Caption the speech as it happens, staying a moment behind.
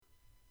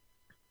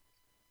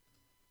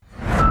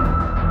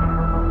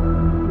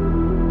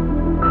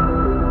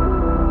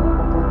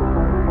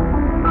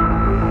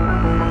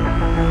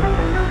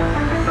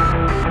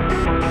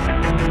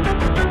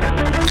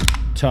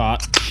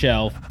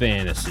Shelf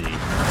Fantasy.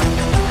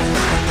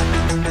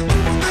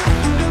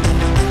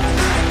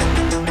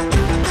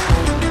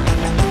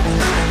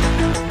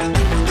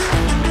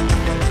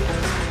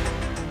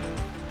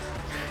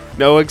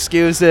 No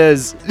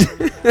excuses.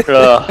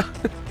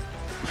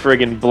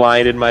 Friggin'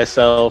 blinded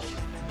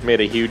myself.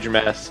 Made a huge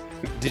mess.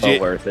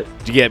 Worth it.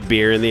 Did you get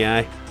beer in the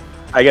eye?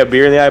 I got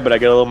beer in the eye, but I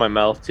got a little in my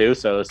mouth too,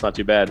 so it's not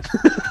too bad.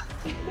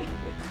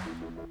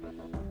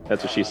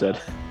 That's what she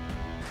said.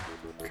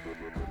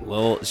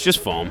 Well, it's just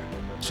foam.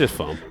 It's just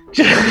foam.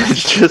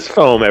 It's just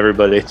foam,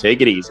 everybody.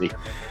 Take it easy.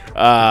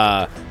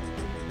 TSF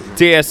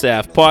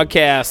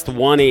Podcast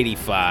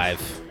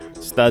 185.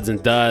 Studs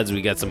and duds.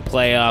 We got some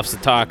playoffs to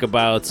talk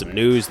about, some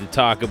news to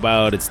talk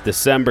about. It's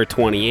December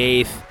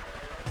 28th.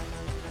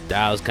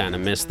 Dow's kind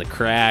of missed the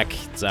crack.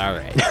 It's all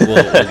right.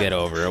 We'll get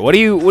over it. What are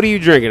you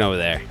drinking over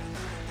there?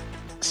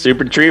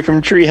 Super Tree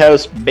from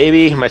Treehouse,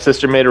 baby. My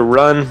sister made a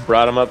run,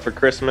 brought them up for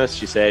Christmas.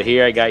 She said,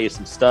 "Here, I got you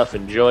some stuff.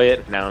 Enjoy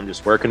it." Now I'm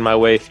just working my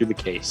way through the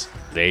case.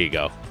 There you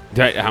go.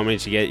 How many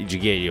did you get? Did you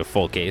get you a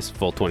full case,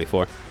 full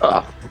 24?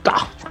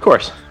 Of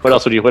course. What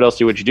else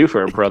would you do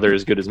for a brother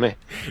as good as me?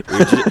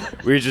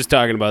 We were just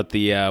talking about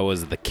the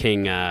was it the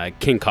King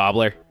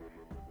Cobbler?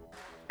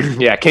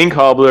 Yeah, King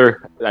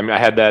Cobbler. I mean, I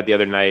had that the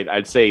other night.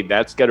 I'd say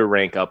that's got to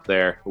rank up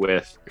there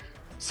with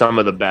some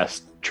of the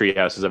best tree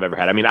houses I've ever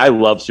had. I mean, I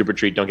love Super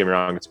Treat. Don't get me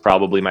wrong; it's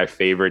probably my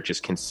favorite,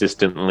 just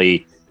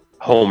consistently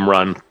home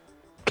run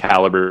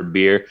caliber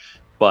beer.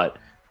 But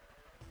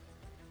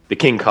the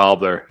King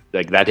Cobbler,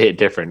 like that hit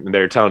different. And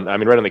they're telling, I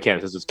mean, right on the can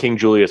it says it's King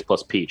Julius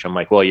plus peach. I'm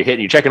like, well,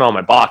 you're checking all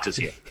my boxes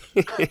here.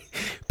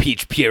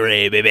 Peach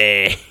puree,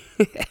 baby.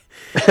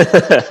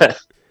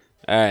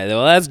 All right,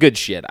 well, that's good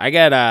shit. I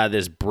got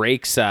this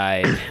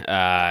Breakside.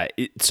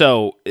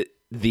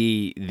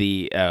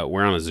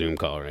 We're on a Zoom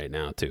call right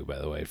now too, by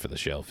the way, for the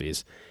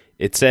Shelfies.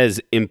 It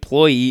says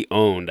employee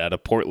owned out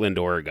of Portland,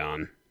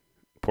 Oregon.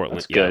 Portland,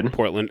 that's good.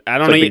 Portland. I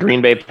don't know the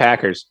Green Bay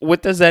Packers.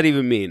 What does that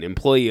even mean?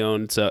 Employee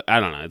owned. So I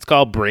don't know. It's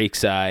called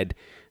Breakside.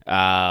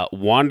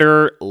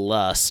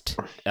 Wanderlust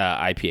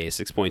IPA,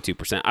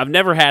 6.2%. I've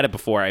never had it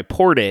before. I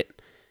poured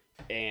it,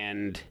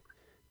 and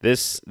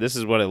this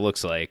is what it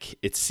looks like.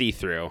 It's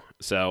see-through.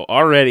 So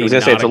already, I was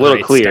gonna say it's a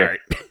little clear.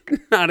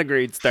 Not a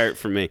great start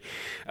for me.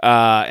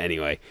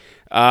 Anyway.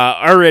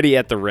 Already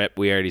at the rip,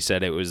 we already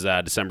said it was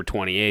December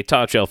 28th.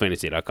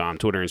 TopShelfFantasy.com,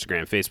 Twitter,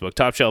 Instagram, Facebook,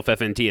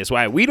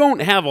 TopShelfFNTSY. We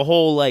don't have a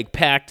whole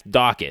packed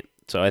docket,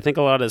 so I think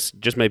a lot of us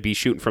just might be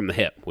shooting from the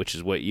hip, which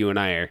is what you and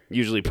I are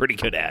usually pretty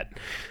good at.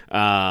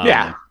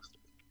 Yeah.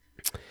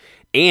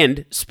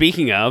 And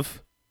speaking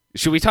of,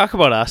 should we talk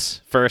about us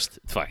first?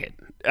 Fuck it.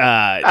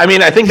 I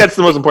mean, I think that's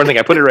the most important thing.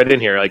 I put it right in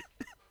here.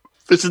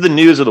 This is the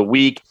news of the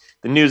week,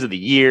 the news of the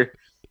year,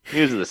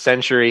 news of the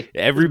century.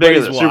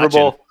 Everybody's watching. Super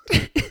Bowl.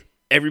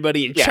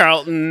 Everybody in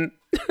Charlton,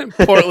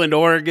 Portland,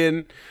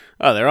 Oregon.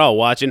 Oh, they're all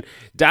watching.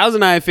 Dows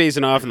and I are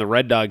facing off in the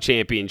Red Dog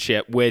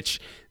Championship, which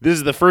this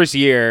is the first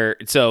year.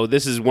 So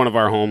this is one of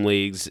our home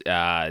leagues,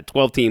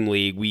 12-team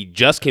league. We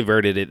just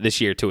converted it this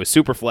year to a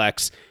super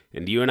flex,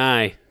 and you and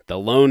I, the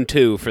lone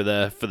two for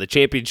the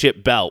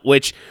championship belt,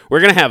 which we're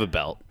gonna have a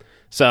belt.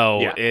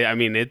 So I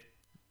mean, it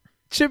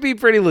should be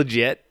pretty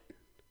legit.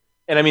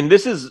 And I mean,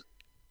 this is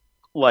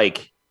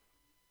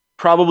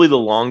probably the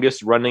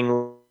longest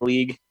running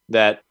league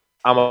that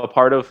I'm a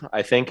part of.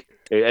 I think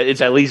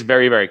it's at least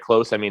very, very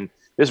close. I mean,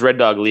 this Red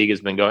Dog League has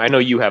been going. I know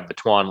you have the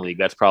Twan League.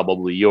 That's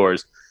probably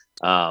yours.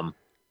 But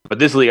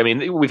this league, I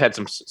mean, we've had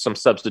some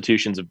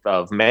substitutions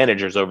of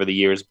managers over the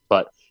years,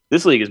 but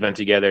this league has been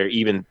together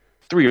even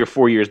 3 or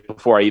 4 years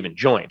before I even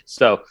joined.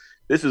 So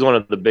this is one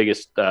of the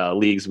biggest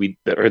leagues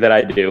that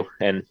I do,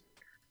 and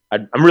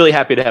I'm really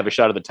happy to have a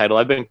shot at the title.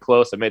 I've been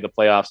close. I've made the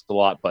playoffs a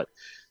lot, but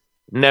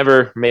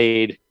never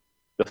made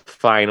the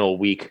final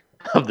week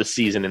of the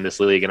season in this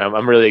league, and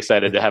I'm really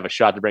excited to have a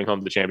shot to bring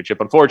home the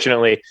championship.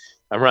 Unfortunately,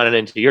 I'm running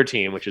into your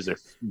team, which is a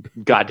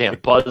goddamn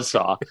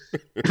buzzsaw.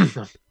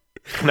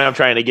 Now I'm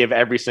trying to give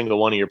every single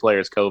one of your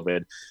players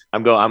COVID. I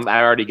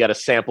already got a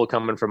sample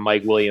coming from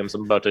Mike Williams.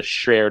 I'm about to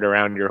share it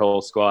around your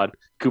whole squad.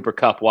 Cooper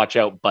Kupp, watch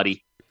out,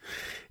 buddy.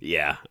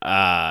 Yeah.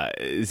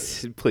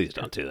 Please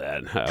don't do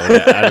that.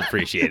 I'd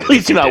appreciate it.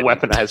 Please do not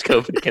weaponize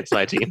COVID against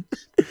my team.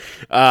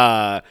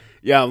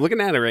 Yeah, I'm looking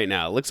at it right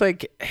now. It looks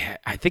like,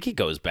 I think it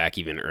goes back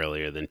even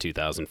earlier than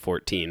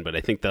 2014, but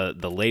I think the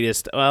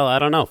latest, well, I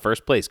don't know,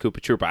 first place,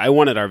 Koopa Troopa. I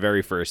won it our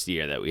very first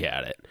year that we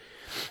had it.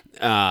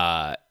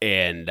 That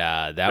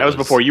was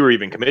before you were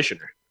even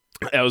commissioner.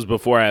 That was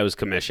before I was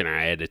commissioner.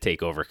 I had to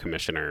take over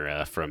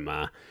commissioner from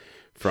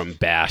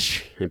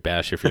Bash.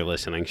 Bash, if you're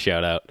listening,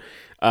 shout out.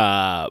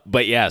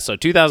 But yeah, so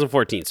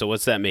 2014. So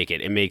what's that make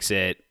it? It makes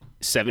it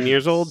 7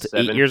 years old,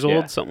 8 years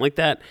old, something like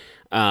that.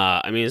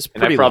 I mean, it's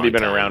pretty. And I've probably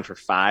been time. around for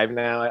 5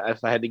 now,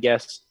 if I had to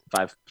guess.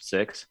 5,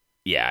 6.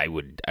 Yeah, I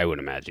would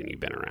imagine you've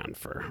been around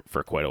for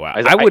quite a while.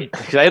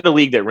 Because I had a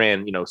league that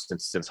ran,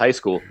 since high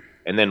school,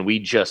 and then we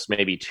just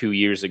maybe 2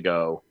 years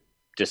ago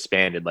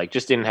disbanded.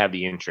 Just didn't have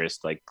the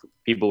interest.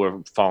 People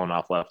were falling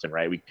off left and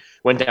right. We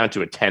went down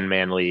to a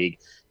 10-man league,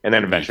 and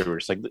then eventually we were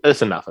just like,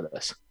 "That's enough of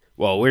this."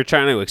 Well, we're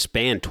trying to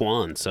expand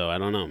Twan, so I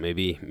don't know.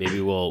 Maybe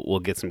we'll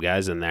get some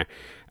guys in there.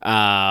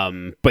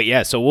 But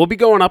yeah, so we'll be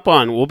coming up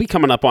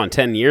on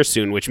 10 years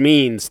soon, which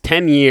means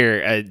 10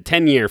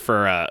 year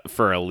for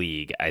a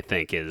league, I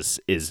think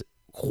is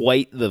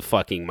quite the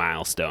fucking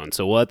milestone.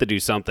 So we'll have to do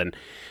something.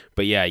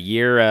 But yeah,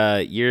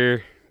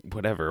 year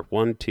whatever,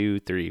 1, 2,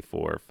 3,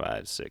 4,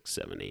 5, 6,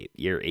 7, 8.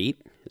 Year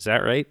 8, is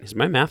that right? Is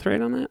my math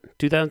right on that?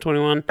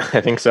 2021?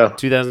 I think so.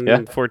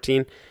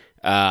 2014.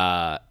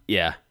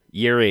 Yeah.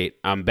 Year 8.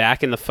 I'm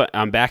back in the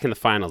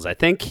finals. I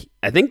think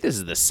this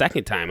is the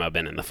second time I've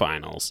been in the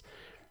finals.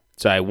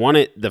 So I won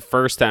it the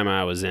first time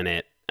I was in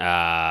it.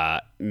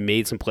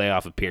 Made some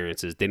playoff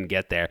appearances, didn't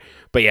get there.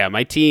 But yeah,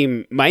 my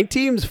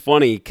team's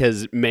funny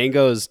because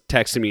Mango's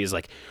texting me. He's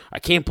like, I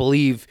can't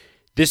believe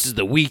this is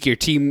the week your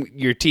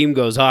team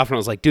goes off. And I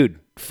was like, dude,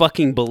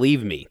 fucking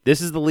believe me.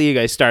 This is the league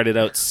I started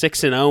out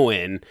 6-0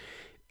 in.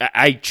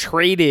 I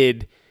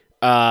traded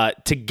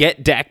to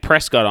get Dak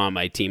Prescott on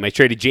my team. I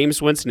traded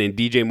Jameis Winston and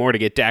DJ Moore to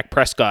get Dak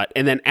Prescott.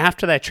 And then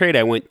after that trade,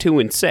 I went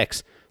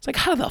 2-6. It's like,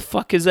 how the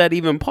fuck is that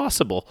even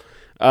possible?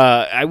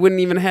 I wouldn't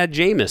even have had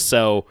Jameis.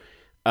 So,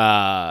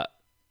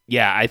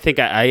 yeah, I think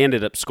I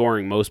ended up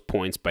scoring most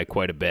points by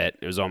quite a bit.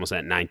 It was almost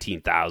at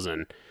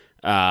 19,000.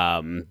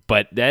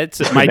 But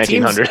that's my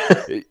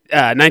 1900.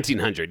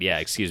 1900. Yeah,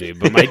 excuse me.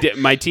 But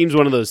my team's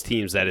one of those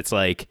teams that it's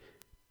like,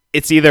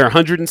 it's either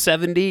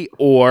 170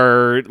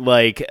 or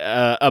like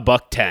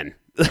 $110.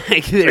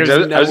 Like,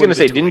 I was going to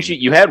say, didn't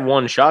you had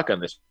one shotgun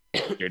this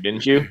year,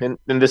 didn't you,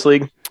 in this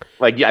league?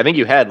 Like, yeah, I think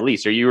you had at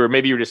least, or you were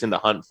just in the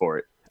hunt for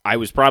it. I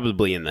was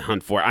probably in the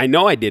hunt for it. I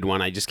know I did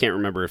one. I just can't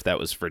remember if that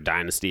was for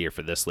Dynasty or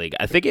for this league.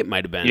 I think it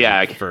might have been.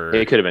 Yeah, it could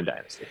have been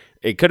Dynasty.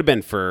 It could have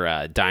been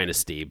for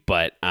Dynasty,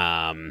 but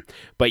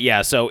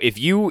yeah. So if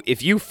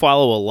you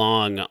follow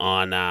along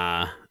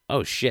on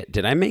oh shit,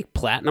 did I make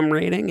platinum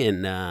rating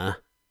in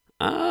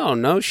oh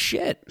no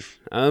shit,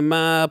 I'm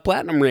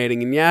platinum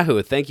rating in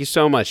Yahoo. Thank you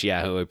so much,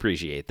 Yahoo. I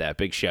appreciate that.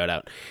 Big shout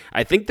out.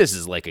 I think this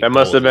is like that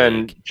must have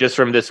been just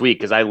from this week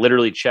because I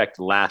literally checked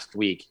last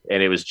week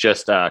and it was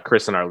just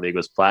Chris in our league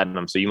was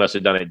platinum. So you must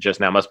have done it just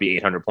now. Must be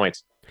 800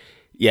 points.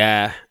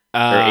 Yeah,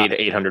 or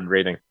 800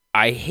 rating.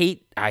 I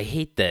hate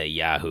the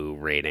Yahoo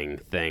rating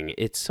thing.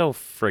 It's so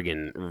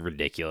friggin'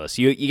 ridiculous.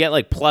 You get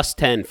like plus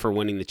 10 for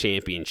winning the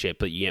championship,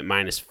 but you get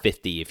minus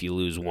 50 if you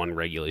lose one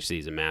regular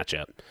season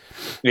matchup.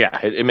 Yeah,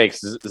 it makes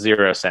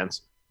zero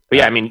sense. But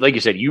yeah, I mean, like you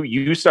said,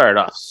 you started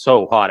off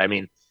so hot. I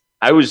mean,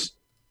 I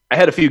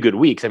had a few good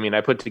weeks. I mean,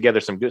 I put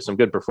together some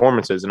good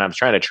performances, and I was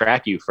trying to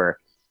track you for,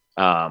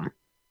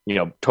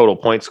 total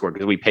point score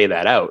because we pay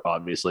that out,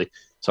 obviously.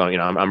 So,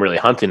 I'm really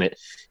hunting it.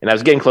 And I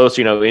was getting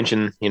closer,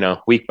 inching,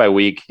 week by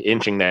week,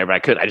 inching there,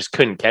 but I just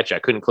couldn't catch it. I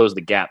couldn't close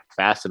the gap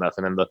fast enough.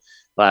 And then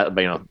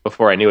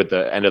before I knew it,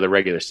 the end of the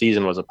regular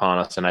season was upon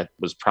us. And I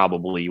was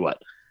probably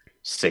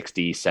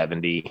 60,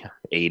 70,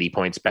 80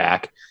 points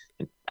back.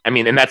 I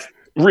mean, and that's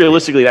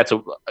realistically, that's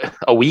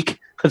a week.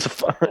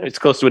 It's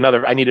close to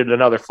another. I needed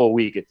another full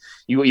week.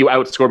 You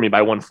outscored me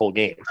by one full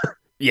game.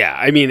 Yeah,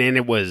 I mean, and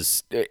it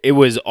was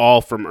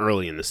all from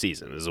early in the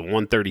season. It was a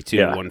 132,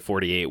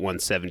 148,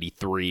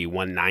 173,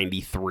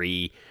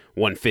 193,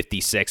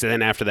 156, and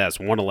then after that it's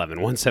 111,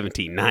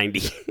 117,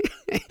 90,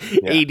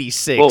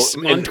 86,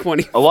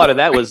 120. A lot of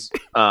that was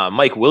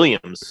Mike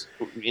Williams,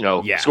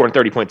 scoring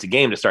 30 points a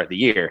game to start the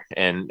year,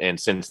 and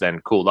since then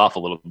cooled off a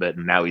little bit,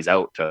 and now he's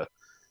out.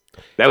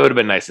 That would have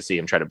been nice to see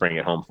him try to bring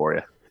it home for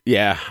you.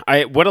 Yeah,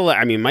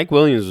 Mike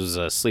Williams was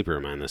a sleeper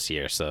of mine this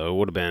year, so it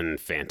would have been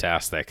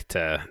fantastic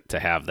to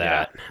have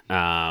that.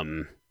 Yeah.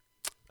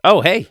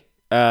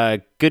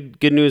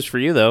 Good news for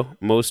you though.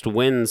 Most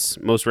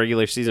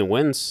regular season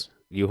wins.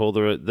 You hold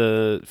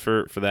the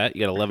for that.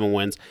 You got 11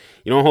 wins.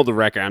 You don't hold the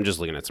record. I'm just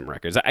looking at some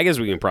records. I guess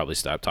we can probably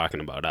stop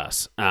talking about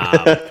us.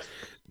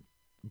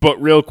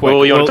 But real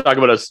quick, you want to talk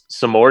about us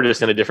some more,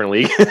 just in a different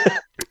league?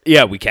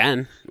 Yeah, we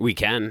can. In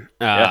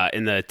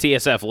the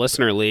TSF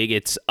Listener League,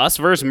 it's us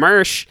versus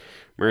Mersh.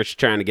 Mersh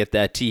trying to get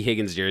that T.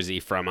 Higgins jersey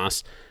from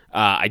us.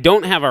 I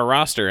don't have our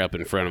roster up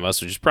in front of us,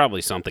 which is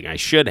probably something I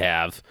should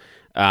have.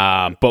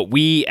 But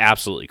we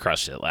absolutely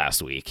crushed it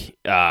last week.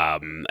 I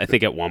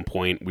think at one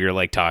point we were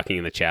like talking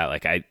in the chat,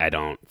 like I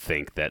don't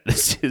think that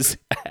this is.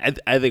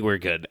 I think we're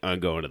good on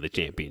going to the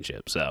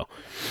championship. So.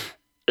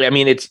 I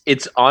mean,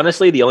 it's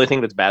honestly the only thing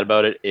that's bad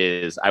about it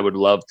is I would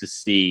love to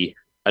see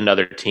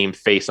another team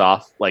face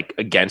off like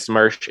against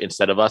Mersh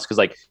instead of us. Cause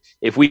like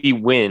if we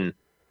win,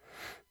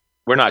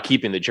 we're not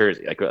keeping the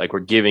jersey. Like we're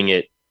giving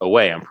it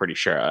away. I'm pretty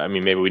sure. I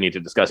mean, maybe we need to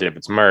discuss it if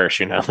it's Mersh,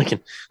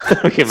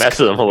 we can mess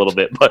with them a little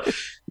bit, but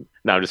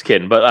no, I'm just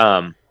kidding.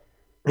 But,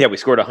 yeah, we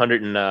scored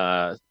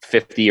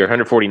 150 or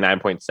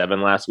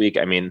 149.7 last week.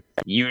 I mean,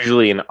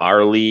 usually in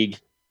our league,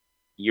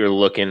 you're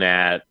looking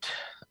at,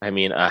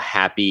 a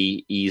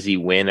happy, easy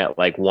win at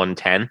like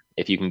 110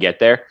 if you can get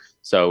there.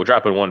 So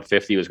dropping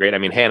 150 was great. I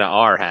mean, Hannah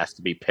R has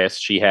to be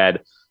pissed. She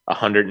had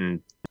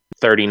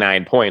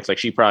 139 points. Like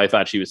she probably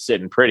thought she was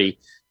sitting pretty,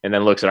 and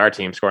then looks at our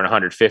team scoring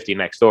 150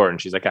 next door, and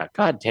she's like,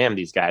 God damn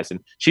these guys. And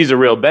she's a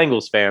real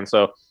Bengals fan,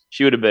 so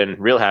she would have been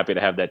real happy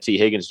to have that T.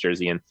 Higgins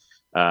jersey. And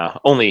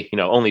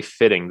only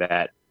fitting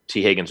that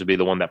T. Higgins would be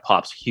the one that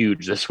pops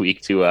huge this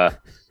week to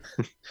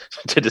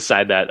to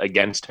decide that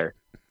against her.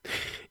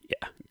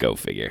 Yeah, go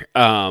figure.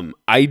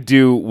 I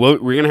do. Well,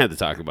 we're gonna have to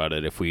talk about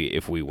it if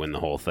we win the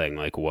whole thing,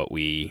 like what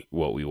we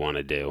want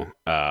to do.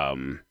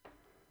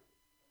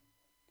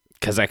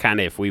 Because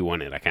if we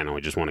win it, I kind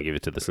of just want to give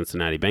it to the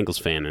Cincinnati Bengals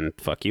fan and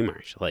fuck you,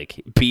 Marsh.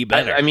 Like, be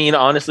better. I mean,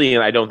 honestly,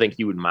 I don't think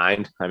he would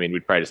mind. I mean,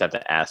 we'd probably just have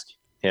to ask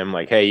him,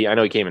 like, hey, I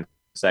know he came in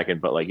second,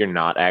 but like, you're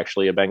not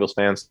actually a Bengals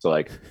fan, so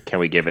like, can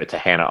we give it to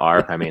Hannah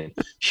R? I mean,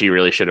 she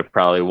really should have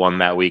probably won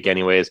that week,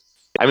 anyways.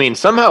 I mean,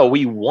 somehow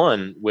we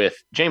won with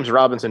James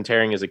Robinson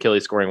tearing his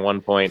Achilles, scoring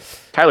 1 point.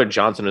 Tyler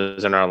Johnson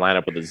was in our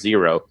lineup with a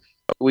 0.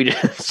 We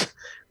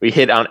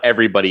hit on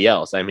everybody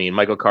else. I mean,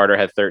 Michael Carter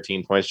had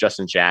 13 points.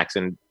 Justin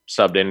Jackson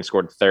subbed in and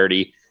scored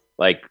 30.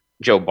 Like,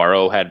 Joe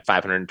Burrow had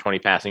 520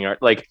 passing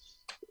yards. Like,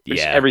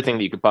 everything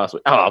that you could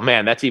possibly. Oh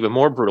man, that's even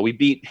more brutal. We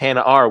beat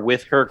Hannah R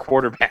with her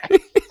quarterback.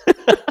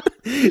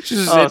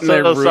 She's sitting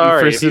there rooting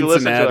sorry. for If you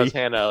listen to Cincinnati. us,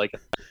 Hannah, like,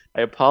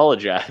 I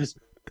apologize.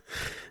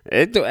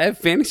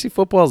 Fantasy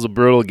football is a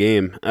brutal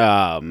game.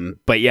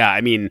 But yeah, I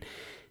mean,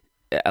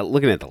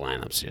 looking at the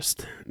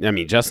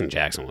lineups, Justin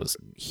Jackson was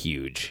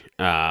huge.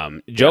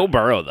 Joe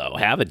Burrow, though,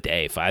 have a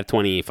day,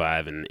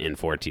 525 and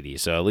 4 TDs.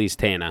 So at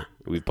least, Hannah,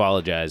 we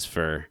apologize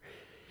for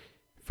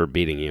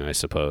beating you, I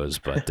suppose.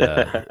 But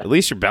at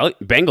least your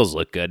Bengals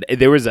look good.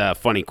 There was a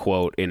funny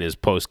quote in his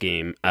post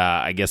game.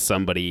 I guess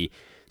somebody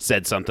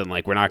said something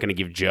like, "We're not going to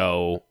give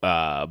Joe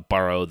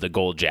Burrow the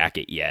gold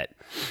jacket yet."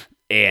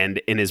 And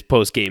in his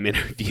post-game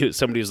interview,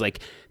 somebody was like,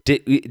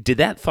 did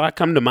that thought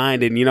come to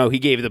mind? And, he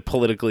gave the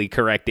politically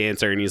correct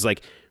answer. And he's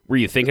like, were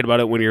you thinking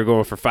about it when you were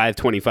going for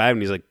 525?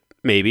 And he's like,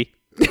 maybe.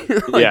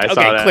 I saw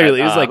that.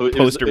 Clearly, it was like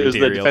poster material. It was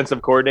the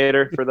defensive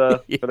coordinator for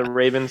the for the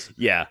Ravens.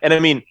 Yeah. And, I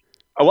mean,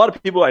 a lot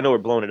of people I know were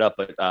blowing it up,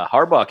 but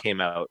Harbaugh came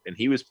out, and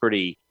he was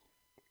pretty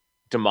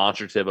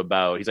demonstrative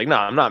about, he's like, no,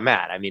 I'm not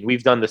mad. I mean,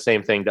 we've done the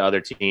same thing to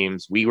other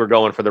teams. We were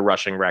going for the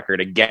rushing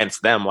record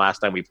against them last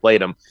time we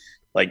played them.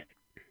 Like,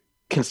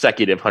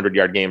 consecutive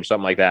 100-yard games,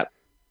 something like that.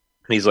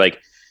 And he's like,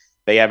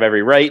 they have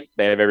every right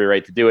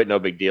to do it. No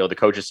big deal. The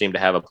coaches seem to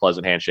have a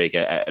pleasant handshake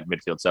at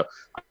midfield. So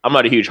I'm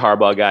not a huge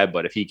Harbaugh guy,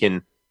 but if he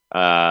can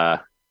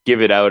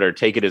give it out or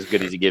take it as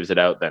good as he gives it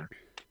out, then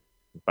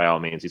by all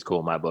means, he's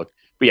cool in my book.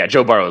 But yeah,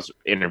 Joe Burrow's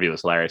interview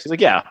was hilarious. He's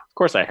like, yeah, of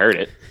course I heard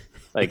it.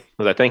 Like,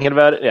 was I thinking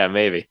about it? Yeah,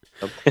 maybe.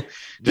 Just a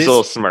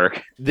little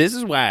smirk. This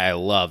is why I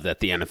love that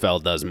the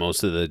NFL does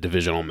most of the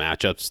divisional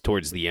matchups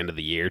towards the end of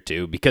the year,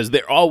 too, because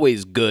they're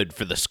always good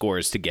for the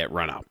scores to get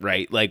run up,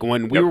 right? Like,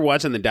 when we were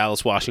watching the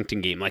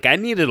Dallas-Washington game, like, I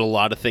needed a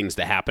lot of things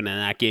to happen in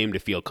that game to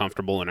feel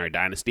comfortable in our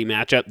dynasty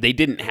matchup. They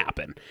didn't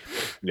happen.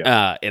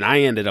 Yeah. And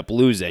I ended up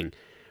losing.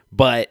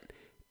 But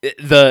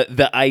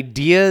the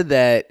idea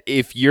that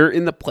if you're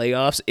in the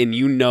playoffs and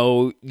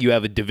you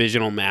have a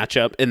divisional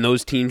matchup and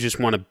those teams just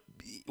want to,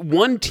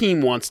 one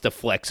team wants to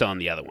flex on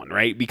the other one,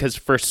 right? Because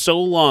for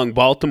so long,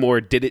 Baltimore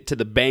did it to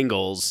the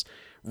Bengals,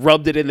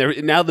 rubbed it in there.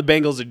 Now the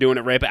Bengals are doing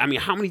it right. But I mean,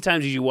 how many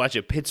times did you watch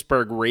a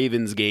Pittsburgh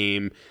Ravens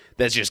game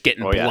that's just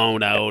getting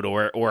blown out,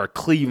 or a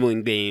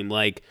Cleveland game?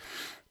 Like,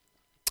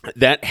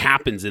 that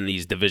happens in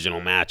these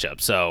divisional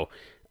matchups. So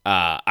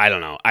I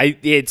don't know.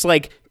 It's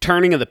like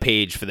turning of the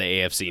page for the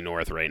AFC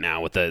North right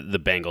now with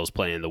the Bengals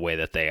playing the way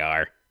that they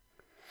are.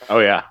 Oh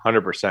yeah,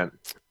 100%.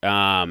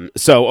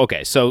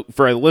 So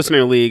for a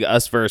listener league,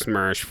 us versus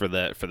Mersh for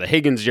the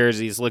Higgins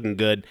jerseys, looking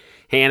good.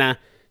 Hannah,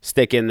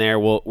 stick in there.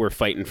 We're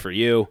fighting for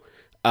you.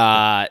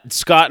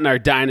 Scott in our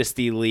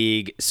dynasty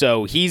league,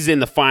 so he's in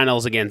the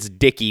finals against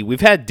Dickey.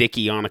 We've had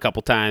Dickey on a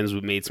couple times.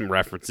 We've made some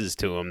references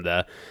to him.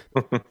 I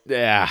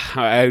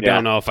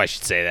don't know if I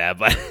should say that,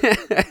 but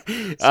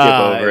skip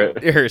over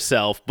it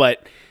herself.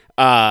 But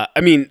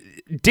I mean,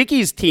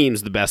 Dickey's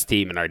team's the best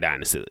team in our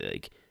dynasty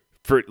league.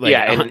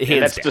 And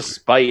that's down.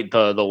 Despite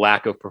the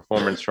lack of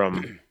performance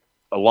from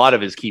a lot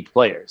of his key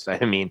players.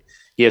 I mean,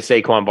 he has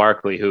Saquon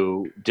Barkley,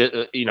 who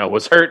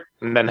was hurt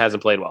and then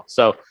hasn't played well.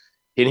 So,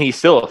 and he's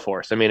still a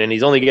force. I mean, and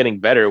he's only getting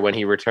better when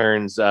he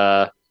returns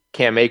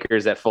Cam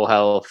Akers at full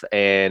health,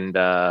 and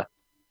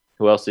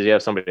who else did he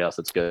have? Somebody else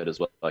that's good as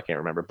well. I can't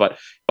remember, but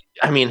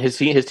I mean, his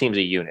team's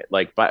a unit.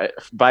 Like,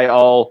 by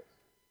all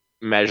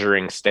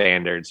measuring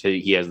standards,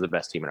 he has the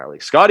best team in our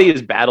league. Scotty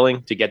is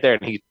battling to get there,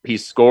 and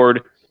he's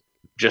scored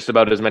just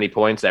about as many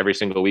points every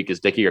single week as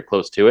Dickey or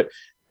close to it.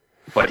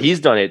 But he's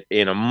done it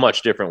in a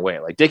much different way.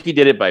 Like, Dickey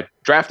did it by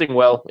drafting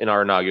well in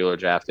our inaugural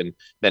draft and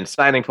then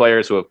signing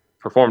players who have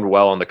performed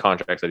well on the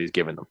contracts that he's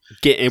given them.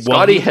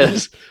 Scotty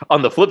has,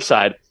 on the flip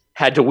side,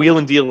 had to wheel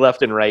and deal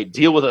left and right,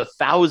 deal with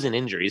 1,000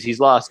 injuries. He's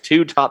lost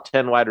 2 top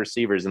 10 wide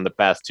receivers in the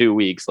past 2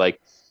 weeks.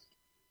 Like,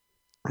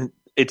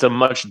 it's a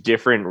much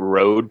different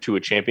road to a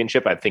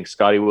championship. I think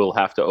Scotty will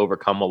have to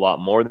overcome a lot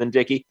more than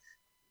Dickey.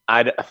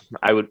 I'd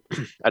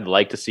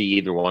like to see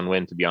either one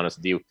win, to be honest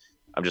with you.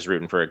 I'm just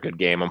rooting for a good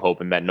game. I'm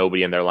hoping that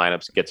nobody in their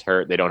lineups gets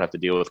hurt. They don't have to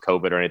deal with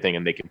COVID or anything,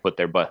 and they can put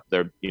their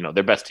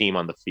best team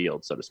on the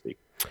field, so to speak.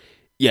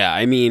 Yeah,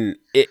 I mean,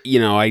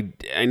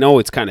 I know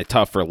it's kind of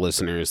tough for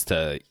listeners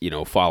to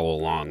follow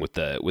along with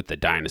the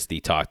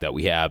dynasty talk that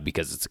we have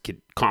because it's a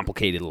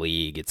complicated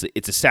league.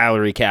 It's a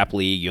salary cap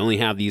league. You only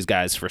have these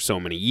guys for so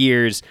many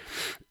years,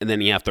 and then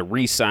you have to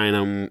re-sign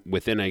them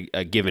within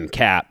a given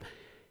cap.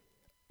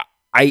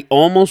 I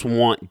almost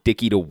want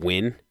Dickey to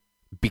win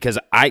because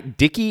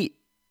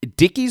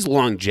Dickey's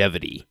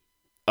longevity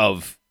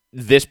of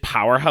this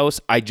powerhouse,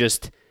 I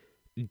just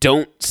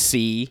don't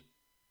see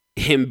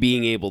him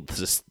being able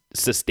to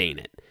sustain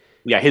it.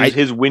 Yeah,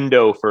 his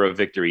window for a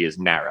victory is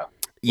narrow.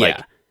 Yeah.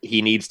 Like,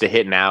 he needs to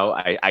hit now,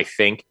 I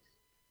think,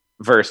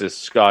 versus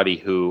Scotty,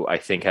 who I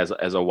think has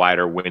a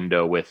wider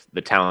window with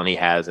the talent he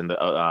has and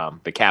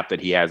the cap that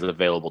he has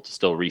available to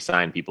still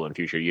re-sign people in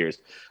future years.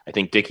 I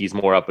think Dickey's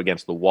more up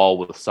against the wall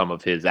with some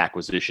of his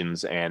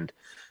acquisitions and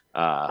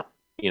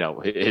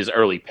his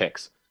early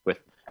picks.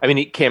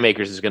 Cam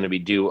Akers is going to be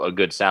due a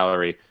good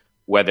salary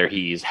whether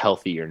he's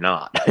healthy or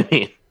not.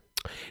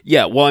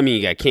 Yeah, well, you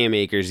got Cam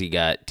Akers, you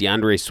got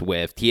DeAndre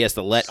Swift. He has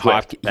to let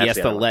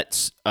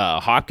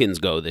Hopkins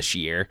go this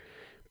year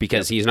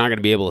because he's not going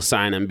to be able to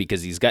sign him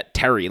because he's got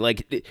Terry.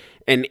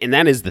 And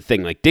that is the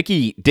thing. Like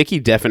Dickey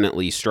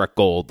definitely struck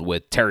gold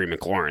with Terry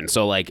McLaurin.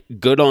 So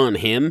good on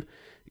him.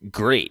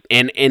 Great.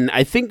 And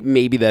I think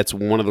maybe that's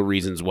one of the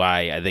reasons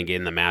why I think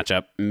in the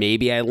matchup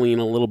maybe I lean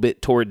a little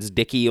bit towards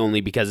Dickey,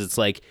 only because it's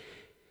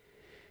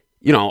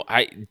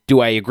do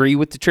I agree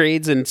with the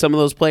trades and some of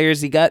those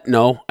players he got?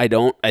 No, I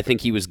don't. I think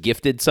he was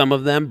gifted some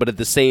of them, but at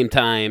the same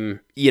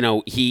time,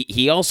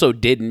 he also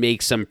did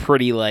make some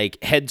pretty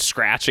head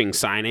scratching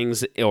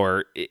signings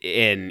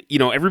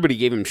everybody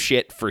gave him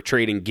shit for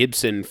trading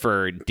Gibson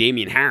for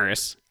Damian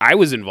Harris. I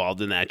was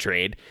involved in that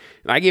trade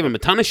and I gave him a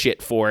ton of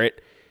shit for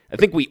it. I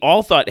think we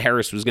all thought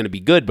Harris was going to be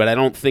good, but I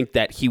don't think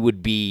that he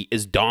would be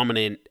as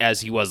dominant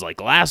as he was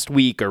last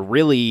week or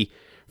really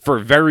for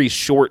very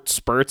short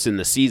spurts in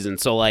the season.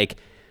 So, I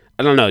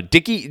don't know.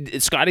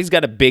 Scotty's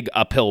got a big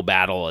uphill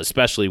battle,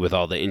 especially with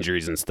all the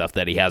injuries and stuff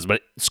that he has.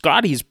 But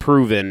Scotty's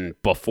proven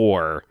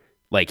before,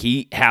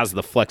 he has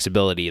the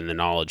flexibility and the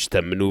knowledge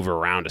to maneuver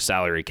around a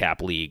salary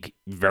cap league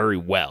very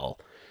well.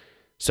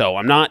 So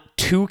I'm not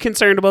too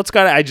concerned about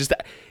Scotty. I just,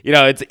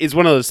 it's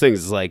one of those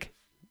things. It's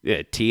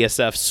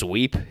TSF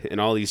sweep and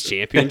all these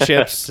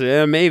championships.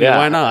 Maybe. Yeah,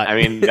 why not?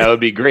 That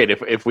would be great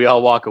if we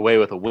all walk away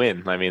with a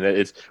win.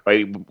 It's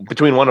right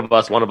between one of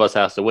us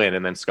has to win,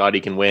 and then Scotty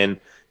can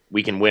win.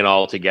 We can win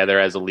all together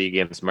as a league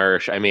against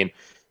Mersh.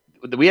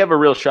 We have a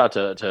real shot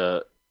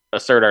to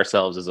assert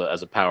ourselves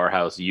as a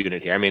powerhouse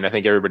unit here. I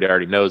think everybody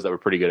already knows that we're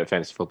pretty good at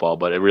fantasy football,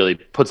 but it really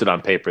puts it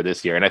on paper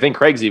this year. And I think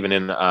Craig's even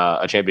in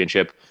a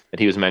championship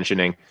that he was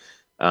mentioning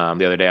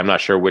the other day. I'm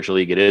not sure which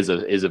league it is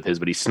of his,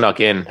 but he snuck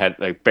in.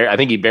 I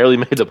think he barely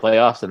made the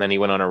playoffs, and then he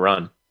went on a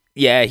run.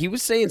 Yeah, he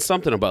was saying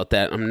something about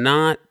that. I'm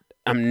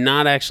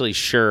not actually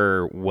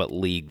sure what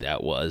league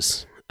that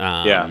was.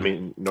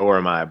 Nor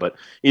am I. But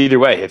either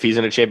way, if he's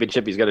in a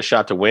championship, he's got a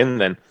shot to win.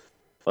 Then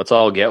let's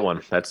all get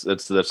one. That's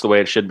the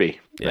way it should be.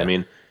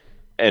 Yeah.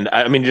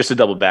 Just to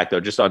double back though,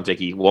 just on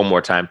Dickey one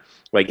more time.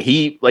 Like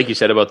you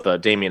said about the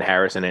Damian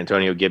Harris and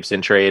Antonio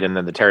Gibson trade, and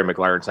then the Terry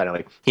McLaurin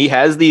signing. He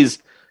has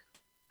these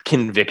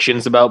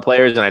convictions about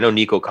players, and I know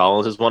Nico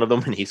Collins is one of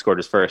them, and he scored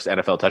his first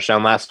NFL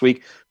touchdown last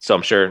week. So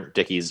I'm sure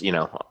Dickey's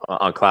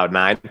on cloud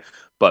nine,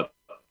 but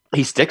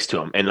he sticks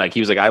to him. And he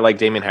was like, I like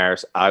Damian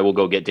Harris. I will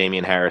go get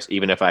Damian Harris,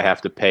 even if I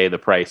have to pay the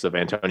price of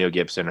Antonio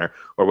Gibson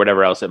or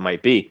whatever else it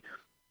might be.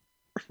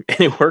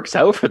 And it works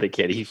out for the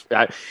kid.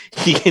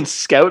 He can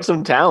scout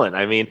some talent.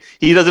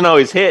 He doesn't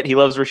always hit. He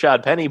loves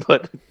Rashad Penny,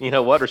 but you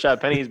know what? Rashad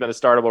Penny's been a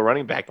startable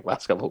running back the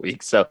last couple of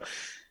weeks. So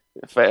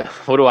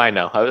what do I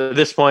know? At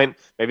this point,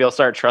 maybe I'll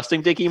start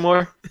trusting Dickey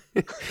more.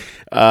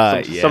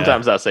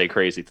 Sometimes I'll say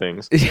crazy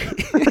things.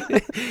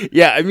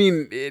 Yeah,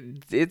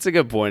 it's a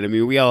good point.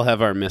 We all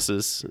have our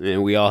misses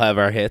and we all have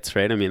our hits,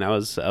 right? I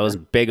was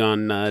big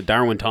on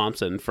Darwin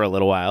Thompson for a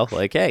little while.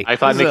 Hey, I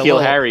thought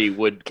N'Keal Harry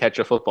would catch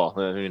a football.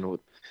 At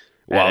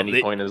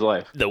any point in his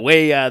life. The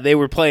way they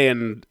were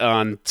playing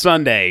on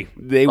Sunday,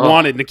 they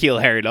wanted N'Keal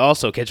Harry to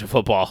also catch a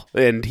football,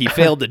 and he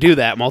failed to do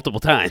that multiple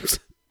times.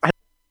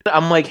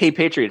 I'm like, hey,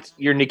 Patriots,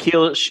 your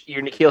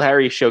N'Keal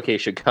Harry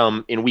showcase should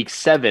come in week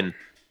 7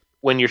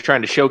 when you're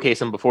trying to showcase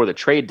him before the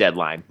trade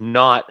deadline,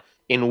 not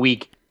in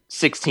week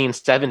 16,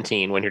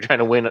 17 when you're trying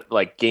to win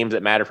games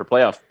that matter for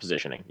playoff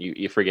positioning.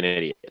 You friggin'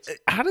 idiots.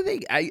 How do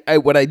they?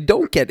 What I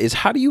don't get is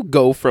how do you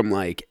go from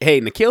hey,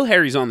 N'Keal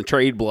Harry's on the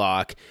trade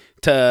block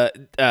to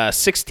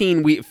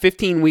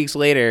 15 weeks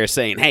later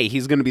saying, hey,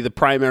 he's going to be the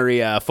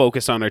primary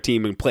focus on our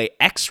team and play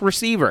X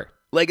receiver.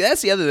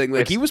 That's the other thing.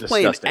 He was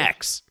disgusting. Playing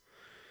X.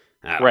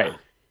 Right.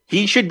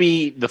 He should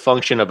be the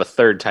function of a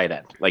third tight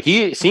end.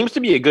 He seems to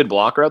be a good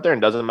blocker out there and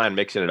doesn't mind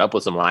mixing it up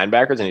with some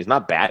linebackers, and he's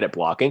not bad at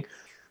blocking.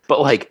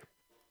 But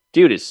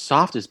dude is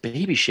soft as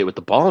baby shit with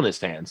the ball in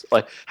his hands.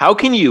 How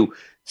can you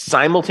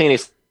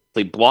simultaneously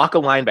block a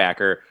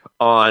linebacker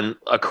on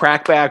a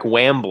crackback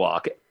wham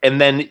block, and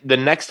then the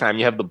next time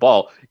you have the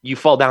ball, you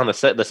fall down the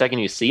second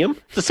you see him?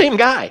 It's the same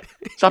guy.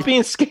 Stop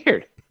being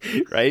scared.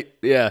 Right?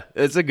 Yeah,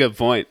 that's a good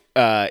point.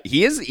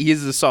 He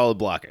is a solid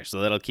blocker,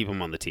 so that'll keep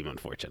him on the team,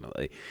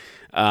 unfortunately.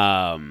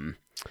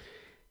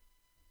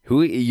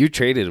 Who you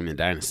traded him in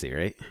Dynasty,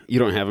 right? You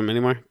don't have him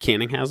anymore?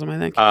 Canning has him, I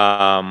think.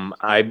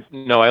 I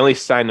only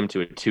signed him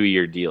to a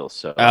 2-year deal.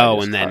 So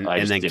and then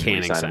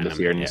Canning signed him this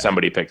year, and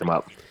somebody picked him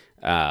up.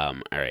 All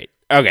right.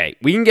 Okay,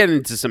 we can get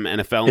into some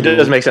NFL. It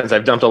does make sense.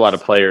 I've dumped a lot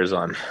of players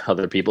on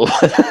other people.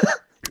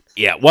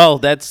 Yeah, well,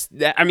 that's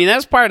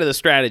part of the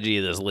strategy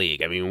of this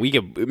league. I mean,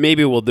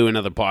 we'll do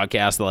another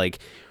podcast like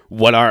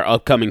what our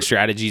upcoming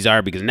strategies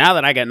are, because now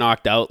that I got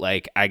knocked out,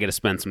 like I got to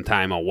spend some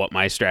time on what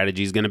my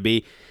strategy is going to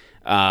be.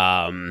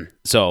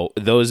 So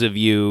those of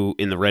you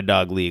in the Red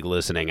Dog League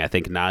listening, I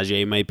think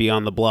Najee might be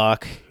on the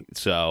block,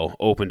 so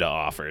open to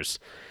offers.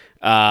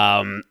 You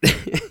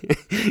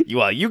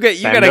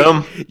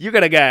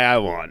got a guy I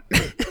want.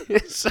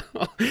 So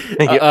you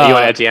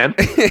want Etienne?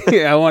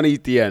 Yeah, I want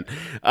Etienne.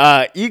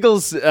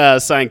 Eagles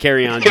signed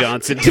Kerryon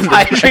Johnson.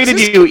 I traded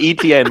you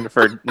Etienne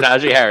for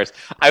Najee Harris.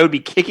 I would be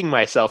kicking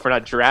myself for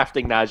not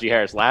drafting Najee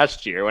Harris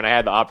last year when I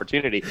had the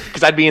opportunity,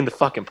 because I'd be in the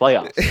fucking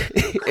playoffs.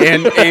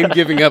 and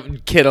giving up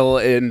Kittle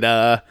and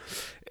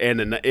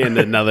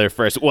another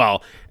first.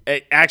 Well,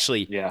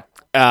 actually, yeah.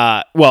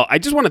 Well, I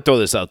just want to throw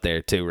this out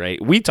there too,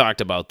 right? We talked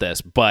about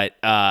this, but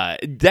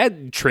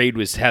that trade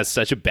has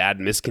such a bad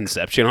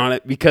misconception on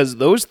it, because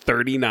those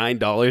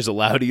 $39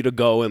 allowed you to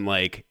go and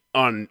like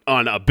on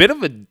a bit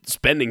of a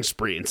spending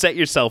spree and set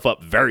yourself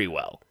up very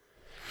well.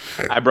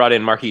 I brought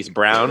in Marquise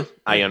Brown.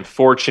 I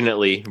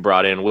unfortunately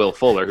brought in Will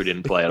Fuller, who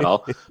didn't play at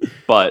all,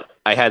 but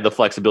I had the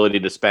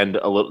flexibility to spend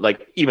a little,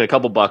 like even a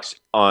couple bucks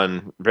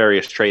on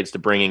various trades to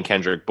bring in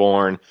Kendrick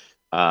Bourne.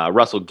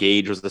 Russell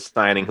Gage was the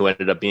signing who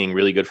ended up being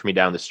really good for me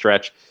down the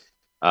stretch.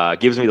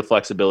 Gives me the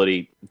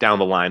flexibility down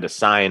the line to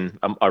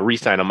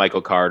re-sign a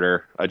Michael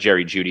Carter, a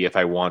Jerry Jeudy if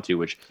I want to,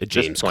 which a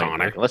James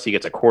Conner. Unless he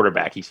gets a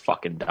quarterback, he's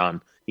fucking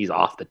done. He's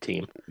off the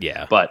team.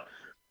 Yeah. But,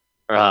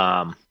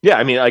 yeah,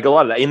 I mean, like a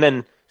lot of that. And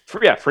then,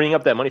 freeing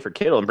up that money for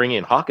Kittle and bringing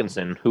in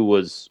Hawkinson, who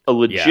was a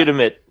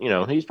legitimate,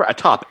 he's a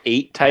top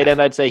 8 tight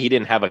end, I'd say. He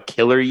didn't have a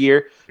killer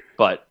year,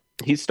 but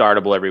he's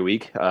startable every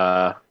week.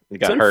 He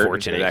got hurt.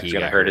 It's actually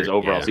going to hurt his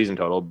overall season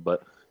total.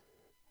 But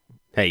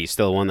hey, you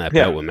still won that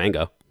bet with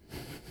Mango.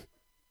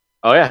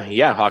 Oh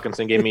yeah.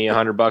 Hawkinson gave me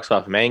 $100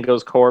 off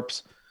Mango's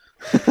corpse.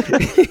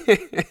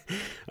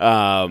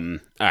 All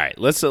right,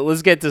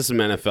 let's get to some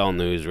NFL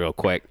news real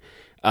quick.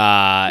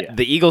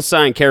 The Eagles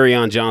signed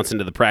Kerryon Johnson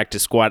to the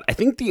practice squad. I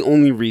think the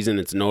only reason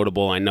it's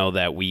notable, I know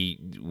that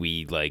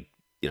we like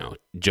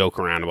joke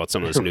around about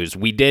some of this news.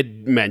 We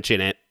did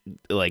mention it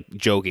like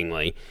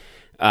jokingly.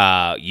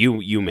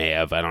 You may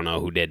have. I don't know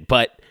who did.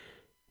 But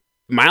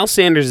Miles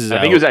Sanders is out.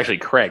 I think it was actually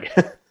Craig.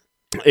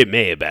 It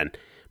may have been.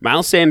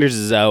 Miles Sanders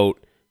is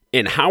out,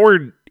 and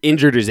Howard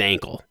injured his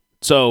ankle.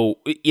 So,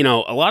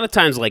 a lot of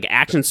times, like,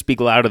 actions speak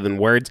louder than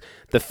words.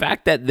 The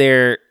fact that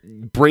they're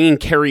bringing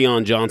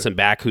Kerryon Johnson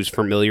back, who's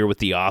familiar with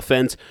the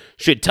offense,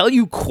 should tell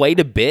you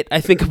quite a bit,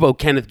 I think, about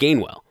Kenneth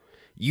Gainwell.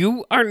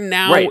 You are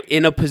now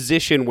in a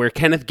position where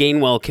Kenneth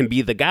Gainwell can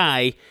be the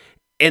guy,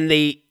 and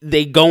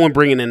they go and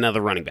bring in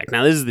another running back.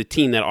 Now, this is the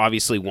team that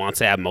obviously wants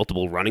to have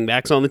multiple running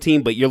backs on the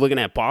team, but you're looking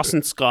at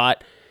Boston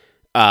Scott,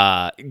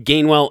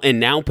 Gainwell, and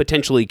now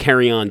potentially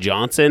Kerryon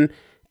Johnson.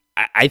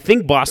 I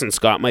think Boston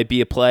Scott might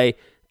be a play,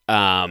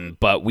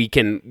 but we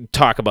can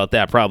talk about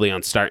that probably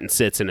on start and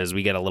sits and as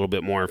we get a little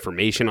bit more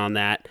information on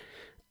that.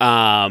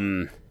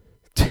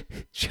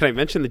 Should I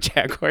mention the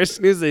Jaguars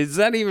news? Is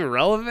that even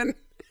relevant?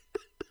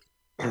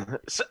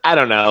 I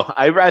don't know.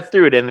 I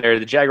threw it in there.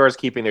 The Jaguars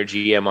keeping their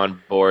GM on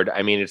board.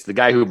 I mean, it's the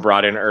guy who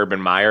brought in Urban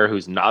Meyer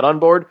who's not on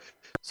board.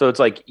 So it's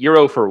like you're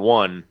 0 for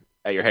 1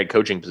 at your head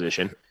coaching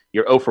position.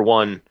 You're 0 for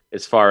 1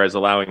 as far as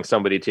allowing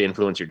somebody to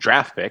influence your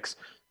draft picks.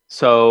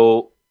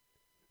 So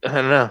I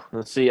don't know.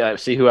 Let's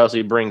see who else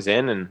he brings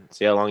in and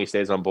see how long he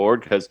stays on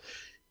board. Because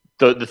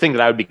the thing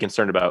that I would be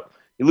concerned about,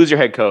 you lose your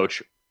head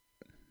coach,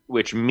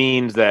 which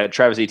means that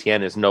Travis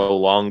Etienne is no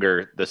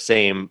longer the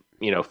same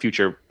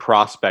future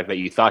prospect that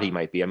you thought he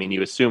might be. I mean,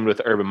 you assumed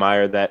with Urban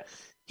Meyer that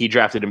he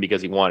drafted him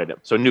because he wanted him.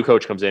 So a new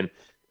coach comes in.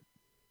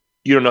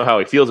 You don't know how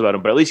he feels about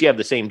him, but at least you have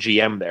the same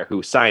GM there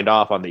who signed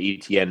off on the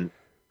Etienne.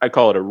 I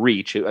call it a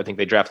reach. I think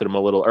they drafted him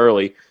a little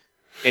early.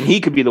 And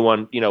he could be the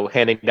one,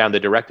 handing down the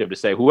directive to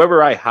say,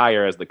 whoever I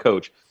hire as the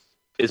coach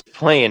is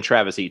playing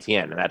Travis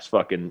Etienne. And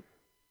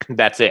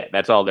that's it.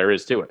 That's all there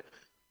is to it.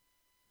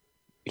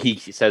 He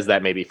says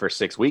that maybe for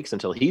 6 weeks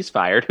until he's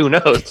fired. Who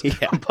knows?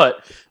 Yeah.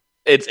 But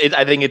I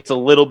think it's a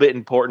little bit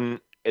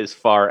important as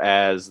far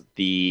as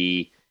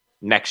the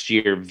next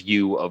year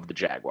view of the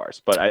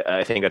Jaguars. But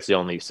I think that's the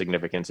only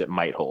significance it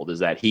might hold, is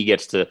that he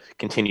gets to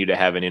continue to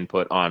have an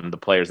input on the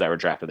players that were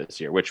drafted this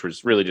year, which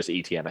was really just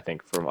Etienne, I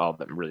think, from all of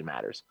them really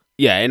matters.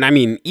 Yeah, and I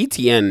mean,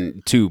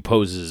 Etienne, too,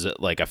 poses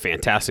like a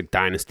fantastic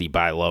dynasty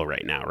buy low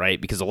right now,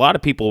 right? Because a lot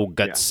of people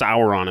got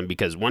sour on him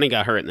because when he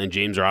got hurt and then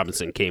James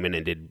Robinson came in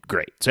and did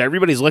great. So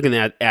everybody's looking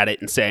at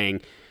it and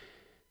saying,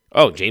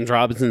 Oh, James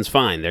Robinson's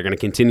fine. They're going to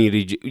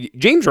continue to.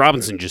 James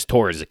Robinson just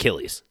tore his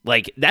Achilles.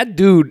 Like, that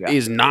dude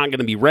is not going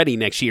to be ready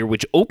next year,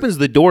 which opens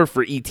the door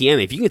for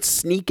ETN. If you can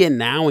sneak in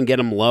now and get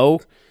him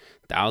low,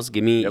 Dallas,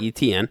 give me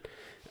ETN.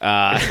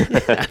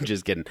 I'm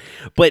just kidding.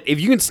 But if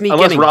you can sneak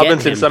unless in and Robinson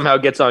get him, somehow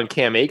gets on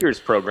Cam Akers'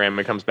 program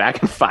and comes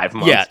back in 5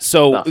 months. Yeah,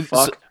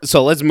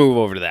 so let's move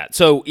over to that.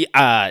 So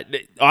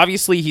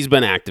obviously he's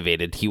been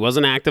activated. He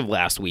wasn't active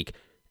last week.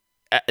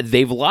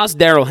 They've lost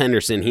Darrell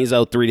Henderson. He's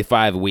out 3 to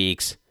 5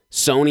 weeks.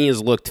 Sony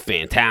has looked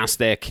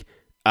fantastic.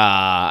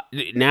 Now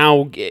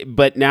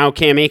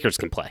Cam Akers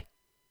can play.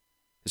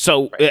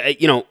 So,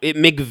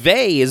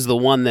 McVay is the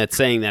one that's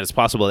saying that it's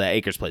possible that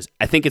Akers plays.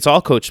 I think it's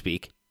all coach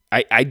speak.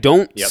 I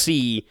don't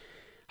see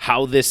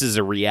how this is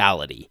a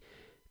reality.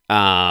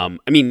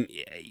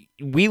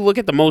 We look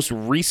at the most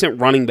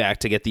recent running back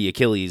to get the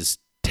Achilles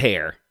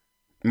tear,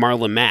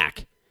 Marlon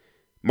Mack.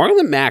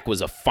 Marlon Mack was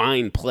a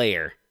fine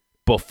player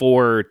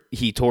before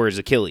he tore his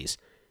Achilles.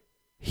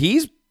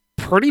 He's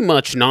pretty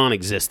much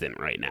non-existent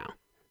right now.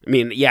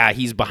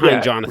 He's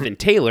behind Jonathan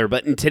Taylor,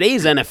 but in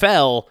today's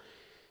NFL,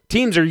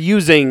 teams are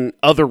using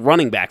other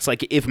running backs.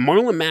 Like, if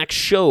Marlon Mack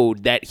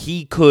showed that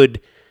he could,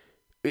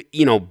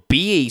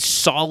 be a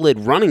solid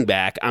running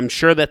back, I'm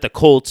sure that the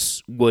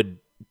Colts would,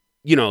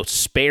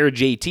 spare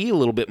JT a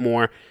little bit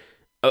more.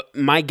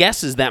 My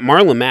guess is that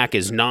Marlon Mack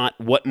is not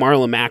what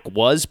Marlon Mack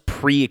was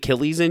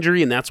pre-Achilles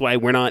injury, and that's why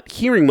we're not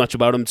hearing much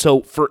about him.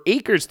 So for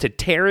Akers to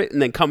tear it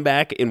and then come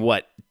back in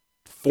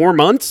 4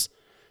 months?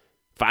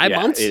 5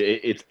 months?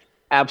 It's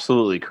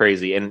absolutely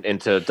crazy.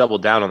 And to double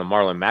down on the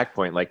Marlon Mack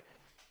point, like,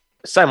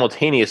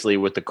 simultaneously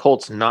with the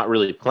Colts not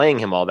really playing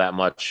him all that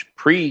much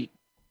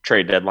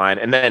pre-trade deadline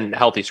and then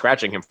healthy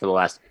scratching him for the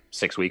last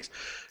 6 weeks,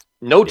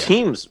 no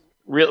teams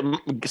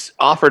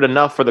offered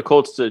enough for the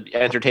Colts to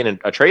entertain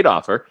a trade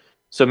offer.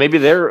 So maybe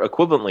they're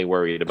equivalently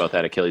worried about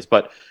that Achilles.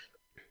 But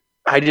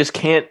I just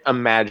can't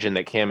imagine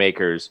that Cam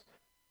Akers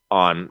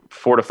on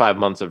 4 to 5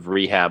 months of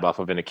rehab off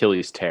of an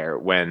Achilles tear,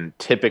 when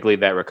typically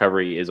that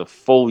recovery is a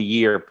full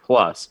year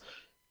plus,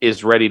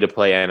 is ready to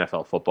play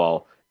NFL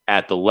football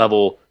at the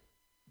level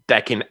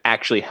that can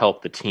actually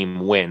help the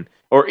team win,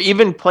 or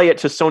even play it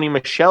to Sony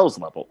Michel's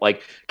level.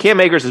 Like,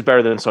 Cam Akers is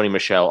better than Sony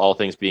Michel, all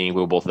things being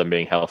equal, both of them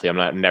being healthy.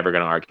 I'm never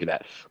going to argue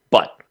that.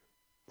 But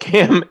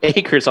Cam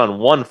Akers on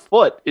 1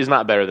 foot is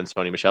not better than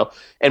Sony Michel.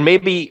 And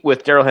maybe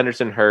with Darrell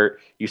Henderson hurt,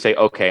 you say,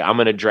 okay, I'm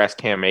going to dress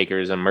Cam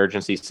Akers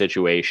emergency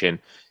situation.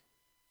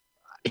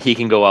 He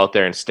can go out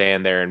there and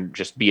stand there and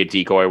just be a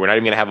decoy. We're not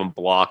even going to have him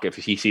block if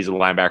he sees a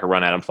linebacker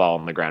run at him, fall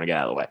on the ground and get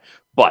out of the way.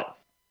 But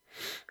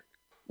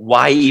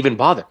why even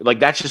bother? Like,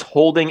 that's just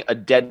holding a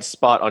dead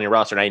spot on your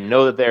roster. And I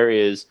know that there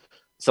is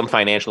some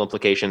financial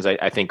implications.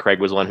 I think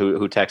Craig was the one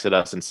who texted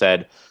us and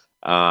said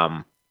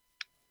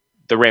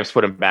the Rams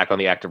put him back on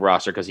the active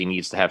roster because he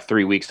needs to have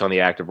 3 weeks on the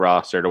active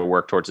roster to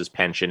work towards his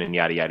pension and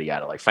yada, yada,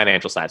 yada, like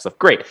financial side stuff.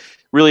 Great.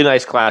 Really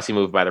nice, classy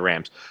move by the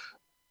Rams.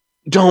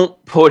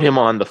 Don't put him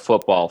on the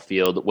football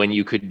field when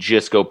you could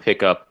just go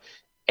pick up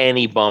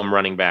any bum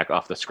running back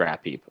off the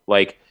scrap heap.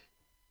 Like,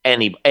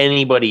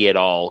 anybody at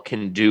all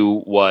can do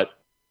what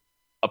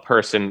a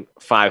person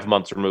 5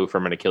 months removed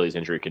from an Achilles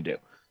injury can do.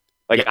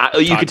 Like,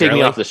 you could take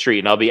me off the street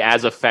and I'll be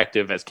as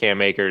effective as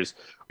Cam Akers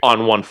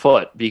on 1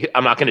 foot.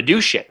 I'm not going to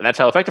do shit. That's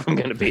how effective I'm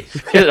going to be.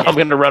 I'm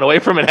going to run away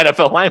from an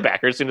NFL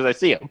linebacker as soon as I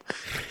see him.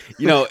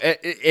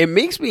 It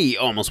makes me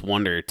almost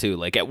wonder, too,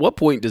 like, at what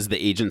point does the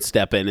agent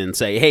step in and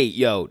say, hey,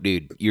 yo,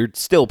 dude, you're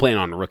still playing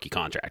on a rookie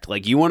contract.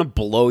 Like, you want to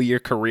blow your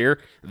career?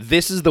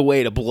 This is the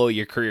way to blow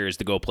your career, is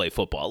to go play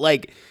football.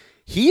 Like,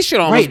 he should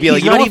almost be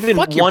like, not even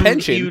fuck your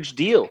pension. Huge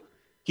deal.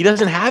 He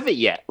doesn't have it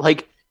yet.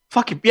 Like,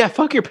 fuck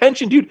your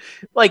pension, dude.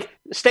 Like,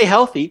 stay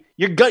healthy.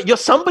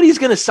 Somebody's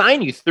going to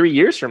sign you 3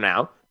 years from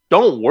now.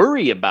 Don't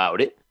worry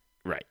about it.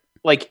 Right.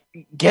 Like,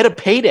 get a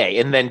payday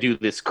and then do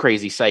this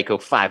crazy psycho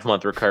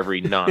 5-month recovery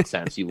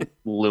nonsense, you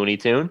Looney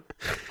Tune.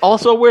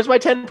 Also, where's my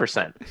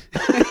 10%?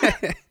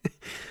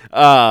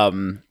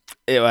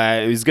 It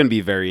was going to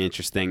be very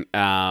interesting.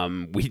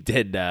 We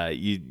did.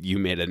 You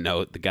made a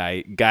note.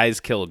 The guys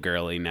killed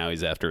Gurley. Now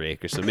he's after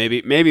Akers. So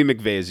maybe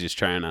McVay is just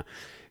trying to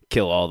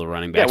kill all the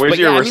running backs. Yeah, where's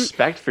your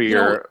respect for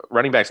your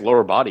running backs'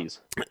 lower bodies?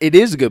 It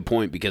is a good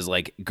point because,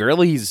 like,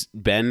 Gurley's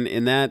been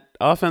in that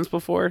offense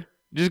before.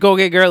 Just go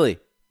get Gurley.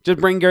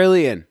 Just bring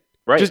Gurley in.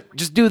 Right.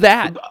 Just do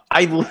that.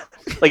 I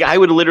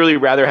would literally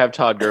rather have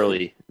Todd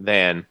Gurley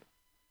than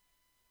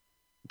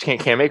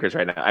Cam Akers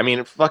right now. I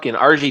mean, fucking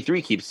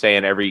RG3 keeps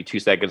saying every 2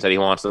 seconds that he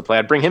wants to play.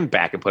 I'd bring him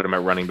back and put him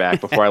at running back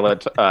before I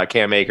let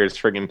Cam Akers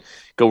friggin'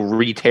 go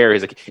re-tear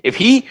his. If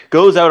he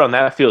goes out on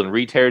that field and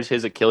re-tears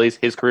his Achilles,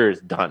 his career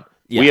is done.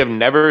 Yeah. We have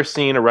never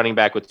seen a running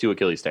back with 2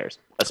 Achilles tears,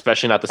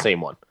 especially not the same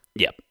one.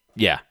 Yep.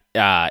 Yeah.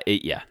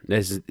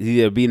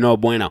 It'll be no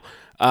bueno.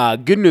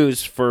 Good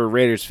news for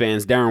Raiders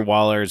fans. Darren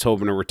Waller is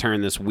hoping to return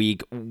this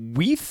week.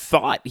 We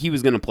thought he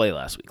was going to play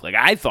last week. Like,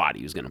 I thought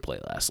he was going to play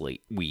last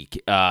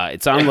week.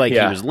 It sounded like he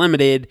was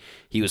limited.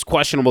 He was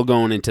questionable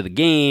going into the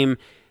game.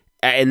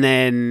 And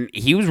then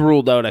he was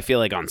ruled out, I feel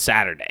like, on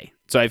Saturday.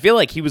 So I feel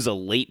like he was a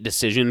late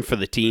decision for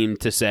the team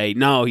to say,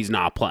 no, he's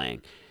not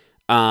playing.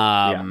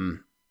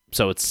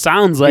 So it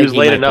sounds like he was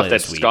late enough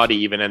that Scotty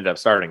even ended up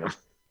starting him.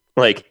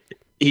 Like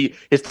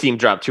his team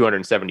dropped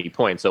 270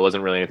 points, so it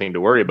wasn't really anything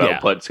to worry about. Yeah.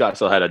 But Scott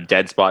still had a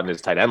dead spot in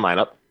his tight end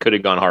lineup. Could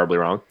have gone horribly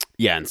wrong.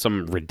 Yeah, in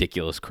some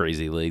ridiculous,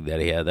 crazy league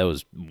that he had. That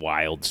was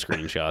wild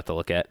screenshot to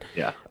look at.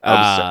 Yeah,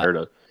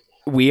 absurd.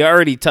 We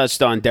already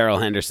touched on Darrell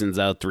Henderson's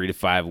out 3 to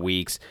 5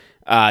 weeks.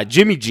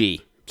 Jimmy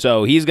G.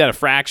 So he's got a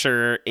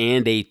fracture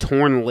and a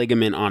torn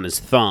ligament on his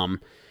thumb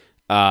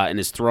in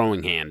his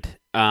throwing hand.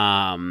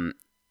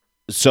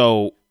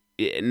 So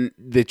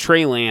the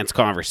Trey Lance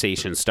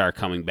conversations start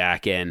coming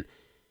back in,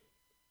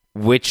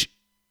 which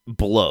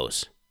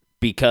blows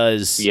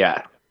because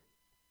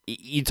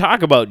you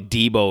talk about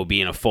Debo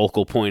being a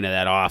focal point of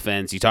that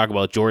offense. You talk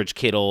about George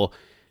Kittle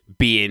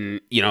being,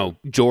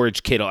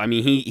 George Kittle. I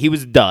mean, he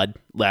was a dud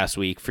last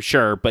week for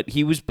sure, but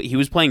he was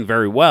playing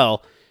very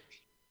well.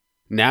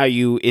 Now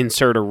you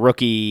insert a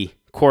rookie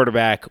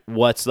quarterback.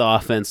 What's the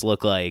offense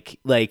look like?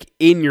 Like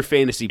in your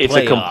fantasy playoffs? It's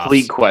a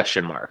complete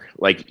question mark.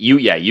 Like you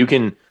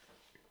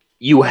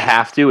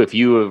have to, if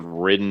you have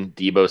ridden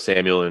Debo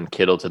Samuel and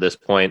Kittle to this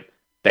point,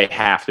 they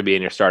have to be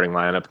in your starting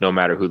lineup no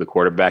matter who the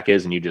quarterback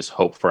is, and you just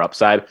hope for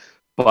upside.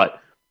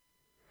 But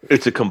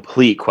it's a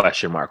complete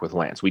question mark with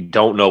Lance. We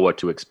don't know what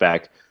to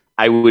expect.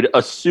 I would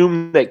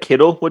assume that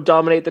Kittle would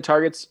dominate the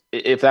targets.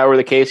 If that were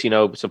the case,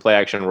 some play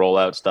action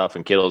rollout stuff,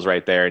 and Kittle's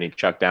right there, and he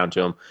chucked down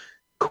to him.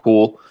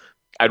 Cool.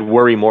 I'd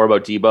worry more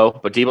about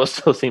Debo, but Debo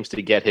still seems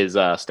to get his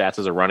stats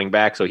as a running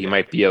back, so he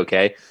might be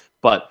okay.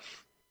 But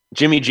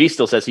Jimmy G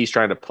still says he's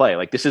trying to play.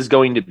 Like, this is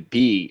going to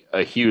be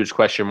a huge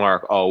question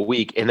mark all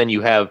week. And then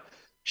you have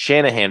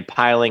Shanahan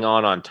piling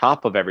on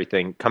top of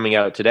everything, coming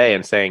out today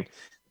and saying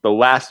the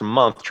last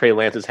month Trey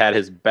Lance has had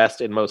his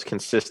best and most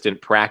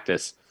consistent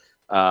practice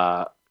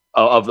of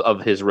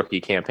his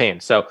rookie campaign.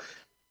 So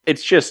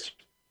it's just,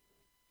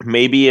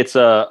 maybe it's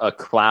a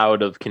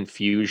cloud of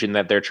confusion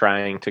that they're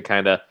trying to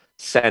kind of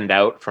send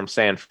out from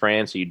San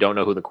Fran, so you don't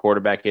know who the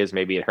quarterback is.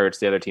 Maybe it hurts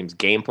the other team's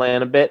game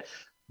plan a bit,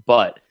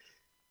 but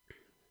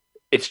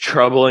it's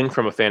troubling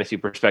from a fantasy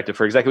perspective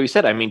for exactly what you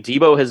said. I mean,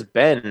 Debo has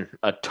been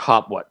a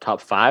top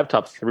 5,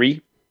 top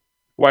 3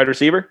 wide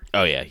receiver.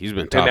 Oh yeah, he's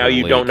been top. And now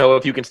you don't know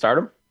if you can start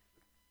him.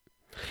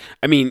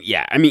 I mean,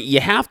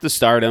 you have to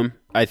start him.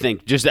 I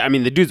think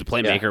the dude's a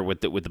playmaker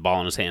with the ball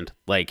in his hand.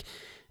 Like,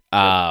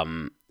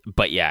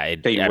 but yeah,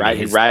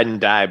 he ride and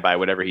die by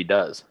whatever he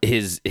does.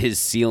 His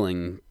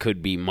ceiling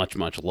could be much,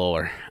 much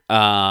lower.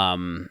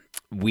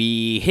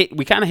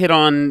 We kind of hit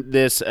on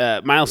this.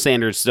 Miles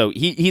Sanders, so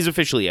he's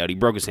officially out. He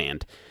broke his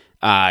hand.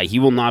 He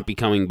will not be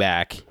coming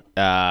back.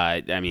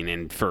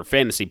 And for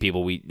fantasy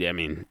people,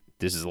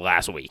 this is the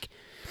last week.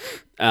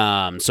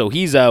 So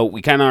he's out.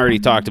 We kind of already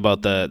talked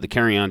about the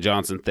Kerryon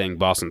Johnson thing,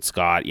 Boston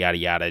Scott, yada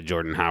yada.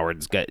 Jordan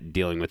Howard's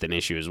dealing with an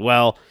issue as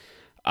well.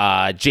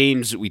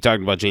 James, we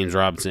talked about James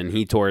Robinson.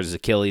 He tore his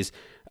Achilles.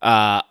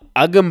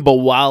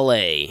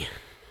 Agumbawale,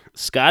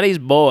 Scotty's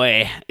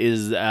boy,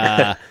 is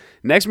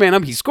next man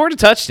up. He scored a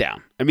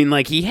touchdown. I mean,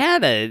 he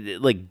had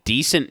a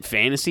decent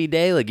fantasy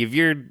day. Like, if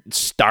you're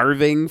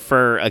starving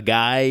for a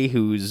guy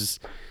who's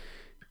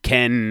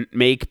can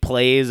make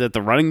plays at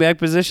the running back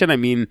position, I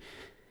mean,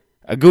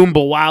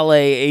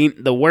 Agumbawale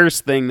ain't the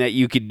worst thing that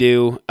you could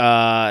do.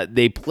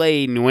 They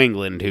play New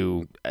England,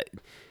 who.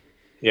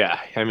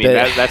 Yeah, I mean,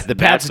 that's the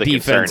defense.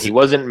 Concern. He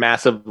wasn't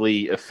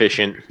massively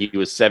efficient. He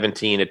was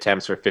 17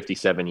 attempts for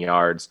 57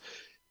 yards.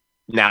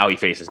 Now he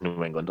faces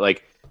New England.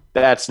 Like,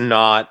 that's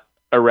not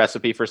a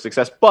recipe for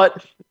success.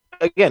 But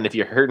again, if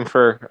you're hurting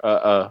for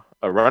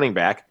a running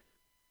back,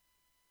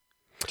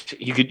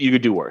 you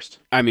could do worse.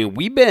 I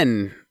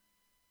mean,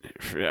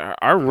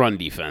 our run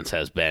defense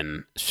has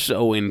been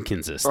so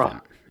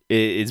inconsistent.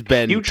 It's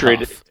been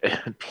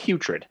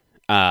putrid.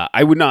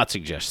 I would not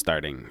suggest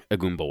starting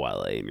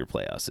Agumbawale in your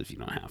playoffs if you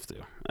don't have to.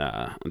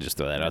 I'll just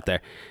throw that out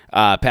there.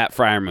 Pat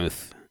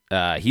Freiermuth,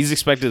 he's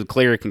expected to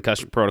clear a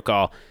concussion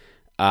protocol.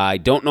 I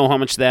don't know how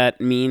much that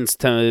means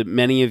to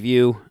many of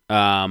you,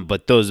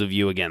 but those of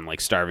you, again,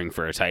 starving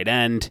for a tight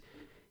end,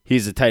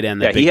 he's a tight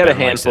end that he had a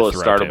handful of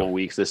startable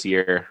weeks this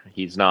year.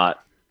 He's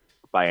not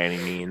by any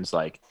means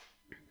a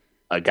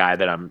guy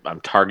that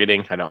I'm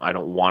targeting. I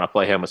don't want to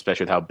play him,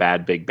 especially with how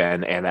bad Big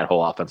Ben and that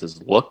whole offense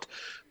has looked.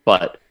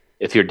 But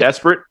if you're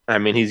desperate, I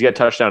mean, he's got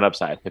touchdown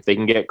upside. If they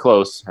can get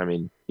close, I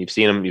mean, you've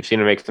seen him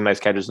make some nice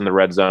catches in the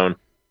red zone.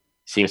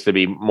 Seems to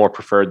be more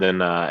preferred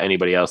than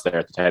anybody else there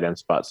at the tight end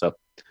spot. So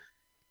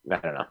I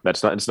don't know.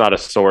 It's not a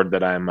sword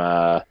that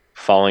I'm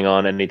falling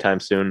on anytime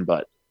soon.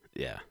 But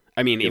yeah,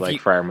 I mean, if you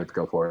Freiermuth,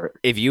 go for it.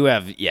 If you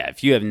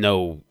have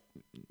no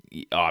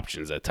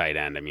options at tight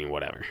end, I mean,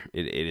 whatever.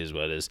 It is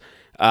what it is.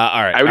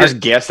 All right. I would just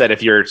guess that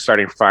if you're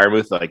starting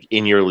Freiermuth,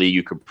 in your league,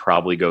 you could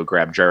probably go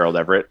grab Gerald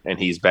Everett, and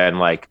he's been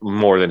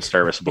more than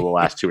serviceable the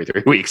last 2 or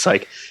 3 weeks.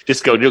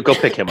 Just go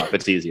pick him up.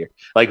 It's easier.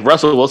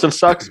 Russell Wilson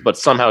sucks, but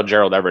somehow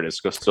Gerald Everett is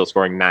still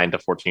scoring 9 to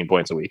 14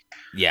 points a week.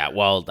 Yeah,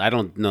 well, I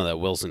don't know that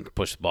Wilson can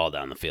push the ball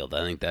down the field.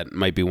 I think that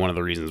might be one of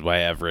the reasons why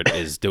Everett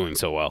is doing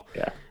so well.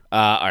 Yeah.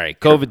 All right.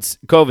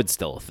 COVID's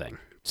still a thing.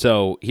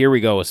 So here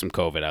we go with some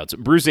COVID outs.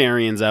 Bruce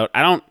Arians out.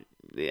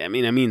 I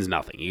mean, it means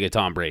nothing. You get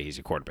Tom Brady as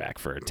your quarterback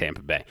for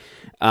Tampa Bay.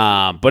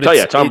 But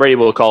Tom Brady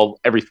will call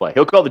every play.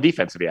 He'll call the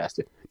defense if he has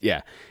to.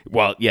 Yeah.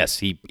 Well, yes,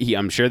 he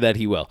I'm sure that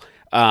he will.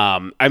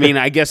 I mean,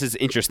 I guess it's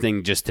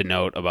interesting just to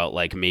note about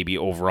like maybe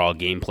overall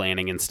game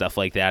planning and stuff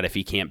like that. If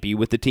he can't be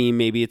with the team,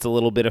 maybe it's a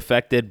little bit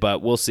affected,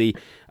 but we'll see.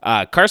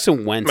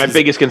 Carson Wentz. My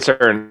biggest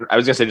concern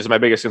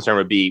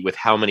would be with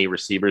how many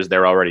receivers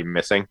they're already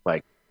missing,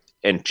 like,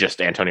 and just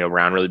Antonio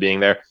Brown really being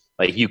there.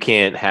 Like, you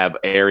can't have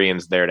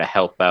Arians there to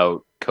help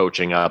out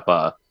coaching up,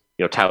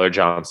 Tyler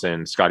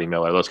Johnson, Scotty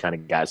Miller, those kind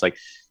of guys. Like,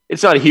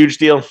 it's not a huge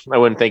deal. I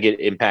wouldn't think it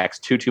impacts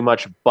too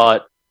much,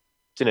 but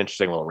it's an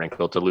interesting little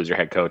wrinkle to lose your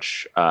head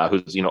coach,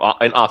 who's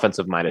an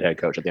offensive-minded head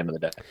coach at the end of the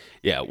day.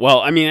 Yeah,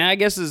 well, I mean, I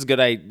guess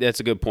that's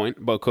a good point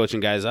about coaching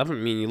guys up. I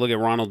mean, you look at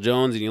Ronald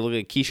Jones and you look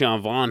at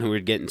Keyshawn Vaughn, who are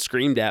getting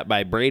screamed at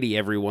by Brady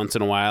every once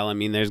in a while. I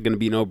mean, there's going to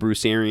be no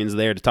Bruce Arians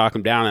there to talk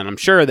him down, and I'm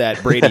sure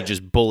that Brady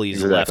just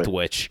bullies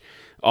Leftwich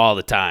all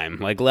the time.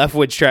 Like,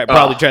 Leftwich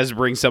probably tries to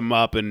bring something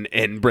up, and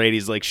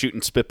Brady's like shooting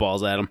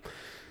spitballs at him.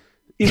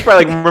 He's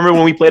probably like, remember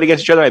when we played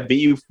against each other? I beat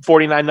you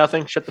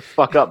 49-0. Shut the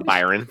fuck up,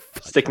 Byron.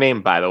 Stick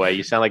name, by the way.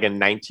 You sound like a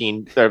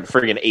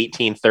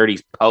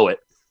 1830s poet.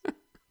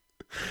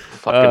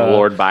 Fucking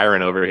Lord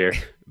Byron over here.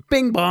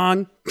 Bing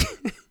bong.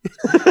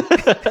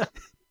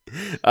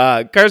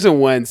 Carson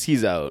Wentz,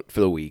 he's out for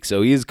the week,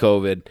 so he is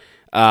COVID.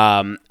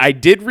 I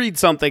did read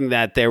something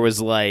that there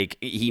was like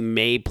he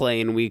may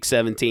play in week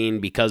 17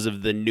 because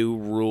of the new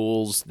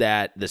rules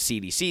that the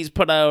CDC's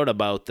put out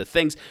about the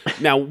things.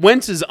 Now,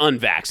 Wentz is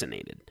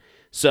unvaccinated.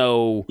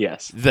 So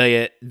yes,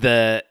 this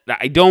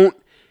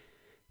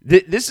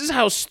is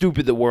how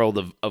stupid the world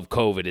of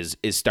COVID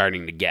is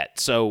starting to get.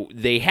 So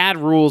they had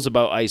rules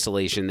about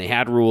isolation. They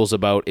had rules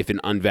about if an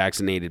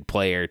unvaccinated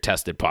player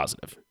tested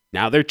positive.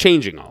 Now they're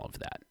changing all of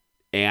that.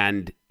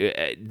 And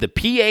the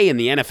PA and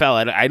the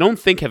NFL, I don't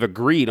think have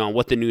agreed on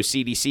what the new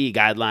CDC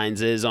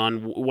guidelines is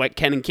on what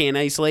can and can't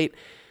isolate.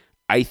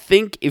 I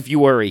think if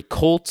you are a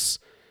Colts,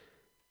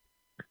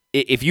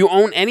 if you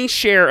own any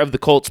share of the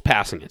Colts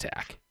passing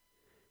attack,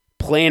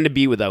 plan to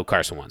be without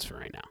Carson Wentz for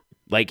right now.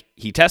 Like,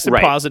 he tested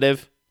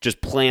positive,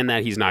 just plan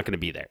that he's not going to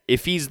be there.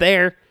 If he's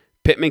there,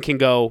 Pittman can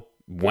go,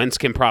 Wentz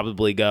can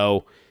probably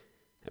go.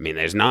 I mean,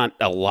 there's not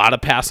a lot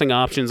of passing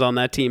options on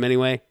that team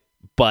anyway,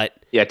 but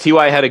yeah,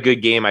 T.Y. had a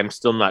good game. I'm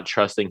still not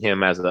trusting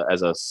him as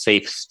a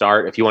safe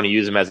start. If you want to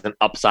use him as an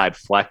upside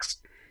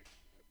flex,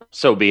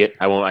 so be it.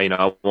 I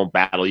won't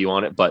battle you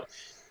on it, but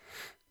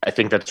I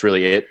think that's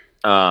really it.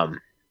 But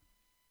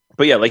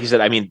yeah, like you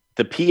said, I mean,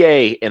 the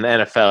PA and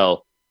the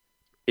NFL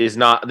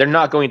they're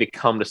not going to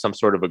come to some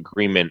sort of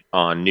agreement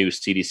on new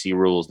CDC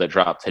rules that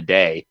drop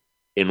today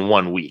in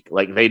 1 week.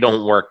 Like, they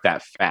don't work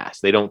that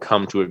fast. They don't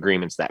come to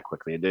agreements that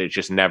quickly. It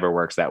just never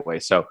works that way.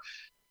 So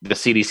the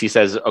CDC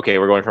says, okay,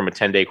 we're going from a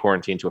 10-day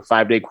quarantine to a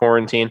 5-day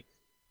quarantine.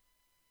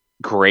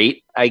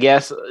 Great, I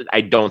guess. I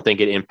don't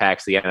think it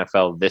impacts the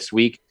NFL this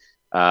week.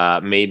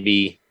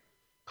 Maybe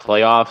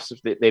playoffs,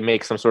 they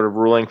make some sort of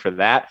ruling for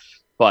that.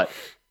 But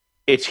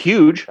it's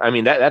huge. I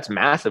mean, that's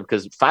massive,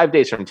 because 5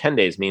 days from 10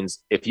 days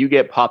means if you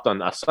get popped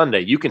on a Sunday,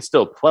 you can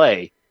still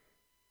play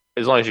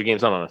as long as your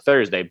game's not on a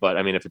Thursday. But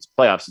I mean, if it's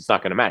playoffs, it's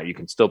not going to matter. You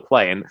can still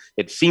play. And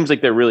it seems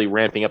like they're really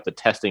ramping up the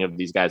testing of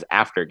these guys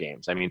after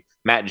games. I mean,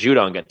 Matt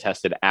Judon got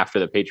tested after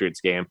the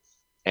Patriots game,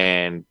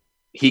 and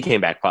he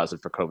came back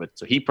positive for COVID.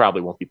 So he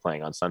probably won't be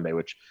playing on Sunday,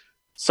 which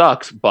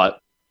sucks. But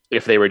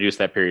if they reduce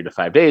that period to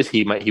 5 days,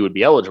 he would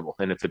be eligible.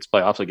 And if it's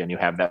playoffs again, you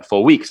have that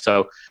full week.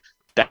 So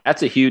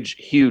that's a huge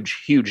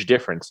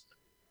difference.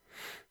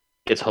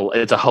 It's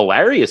a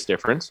hilarious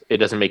difference. It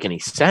doesn't make any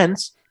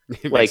sense.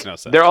 Like, no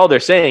sense. They're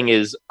saying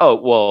is, oh,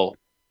 well,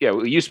 yeah,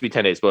 it used to be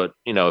 10 days, but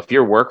if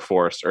your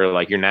workforce or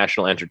like your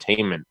national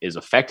entertainment is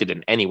affected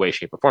in any way,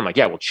 shape, or form, like,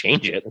 yeah, we'll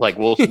change it. Like,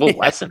 we'll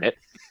lessen it.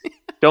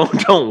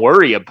 Don't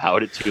worry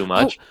about it too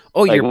much.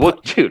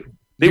 Dude,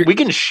 we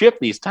can shift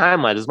these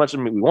timelines as much as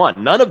we want.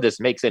 None of this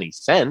makes any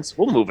sense.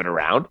 We'll move it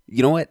around.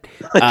 You know what?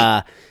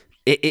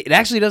 It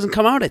actually doesn't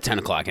come out at 10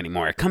 o'clock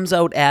anymore. It comes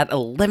out at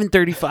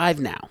 11:35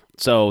 now.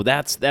 So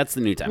that's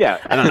the new time. Yeah.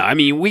 I don't know. I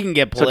mean, we can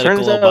get political so it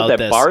turns about out that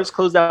this. Bars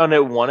close down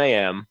at 1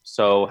 a.m.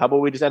 So how about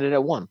we just end it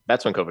at 1?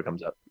 That's when COVID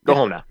comes up. Go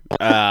home now.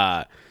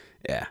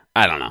 Yeah.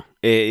 I don't know.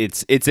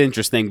 It's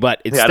interesting,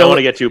 but it's still, I don't want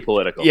to get too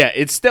political. Yeah,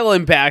 it's still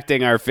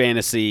impacting our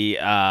fantasy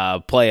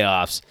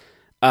playoffs.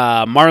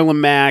 Marlon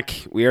Mack,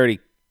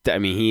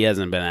 he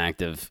hasn't been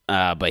active,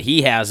 but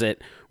he has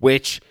it,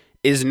 which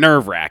is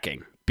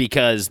nerve-wracking.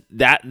 Because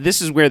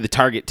this is where the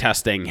target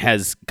testing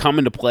has come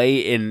into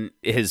play and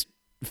has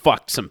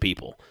fucked some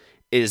people.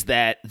 Is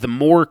that the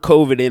more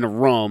COVID in a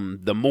room,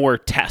 the more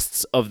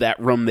tests of that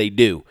room they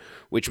do.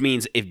 Which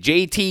means if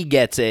JT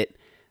gets it,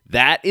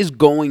 that is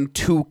going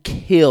to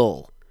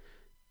kill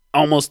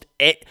almost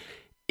it.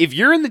 If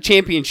you're in the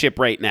championship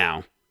right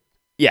now,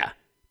 yeah,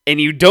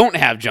 and you don't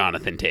have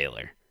Jonathan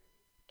Taylor,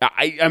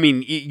 I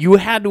mean, you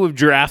had to have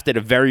drafted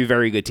a very,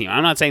 very good team.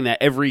 I'm not saying that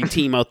every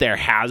team out there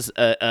has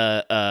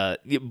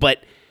but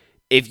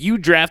if you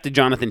drafted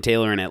Jonathan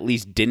Taylor and at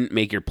least didn't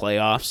make your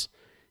playoffs,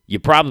 you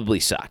probably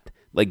sucked.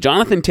 Like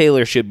Jonathan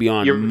Taylor should be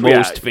on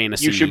most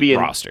fantasy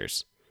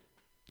rosters.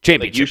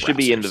 Championship you should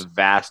be in the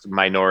vast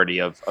minority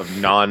of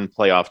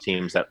non-playoff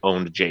teams that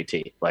owned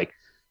JT. Like,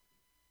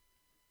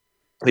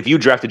 if you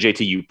drafted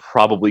JT, you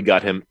probably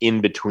got him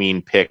in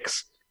between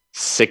picks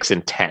 6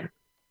 and 10,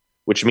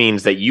 which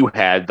means that you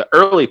had the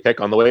early pick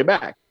on the way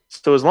back.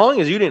 So as long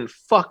as you didn't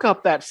fuck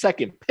up that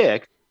second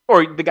pick,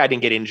 or the guy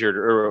didn't get injured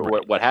or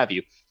what have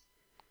you,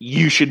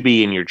 you should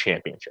be in your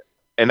championship.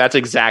 And that's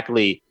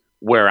exactly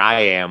where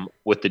I am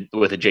with the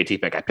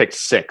JT pick. I picked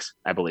 6,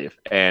 I believe,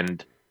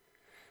 and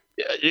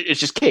it's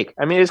just cake.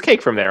 I mean, it's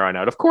cake from there on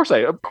out. Of course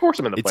I'm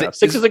in the playoffs.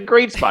 6 is a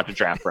great spot to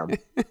draft from,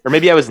 or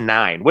maybe I was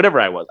 9, whatever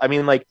I was. I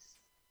mean, like,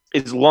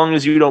 as long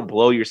as you don't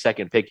blow your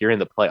second pick, you're in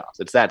the playoffs.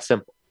 It's that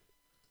simple.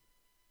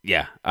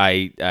 Yeah,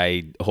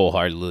 I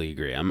wholeheartedly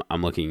agree. I'm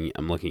looking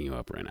you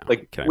up right now.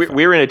 Like,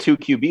 we're in a 2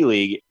 QB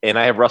league, and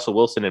I have Russell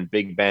Wilson and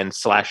Big Ben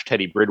 /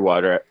 Teddy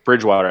Bridgewater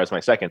as my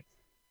second.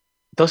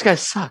 Those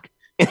guys suck.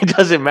 It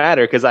doesn't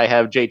matter because I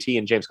have JT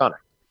and James Conner.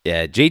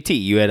 Yeah,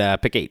 JT, you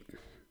had pick 8.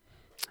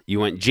 You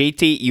went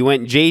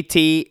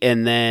JT,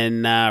 and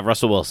then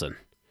Russell Wilson.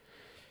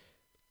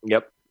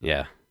 Yep.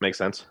 Yeah, makes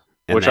sense.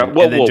 With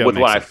what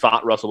I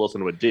thought Russell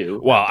Wilson would do.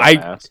 Well,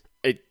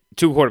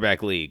 2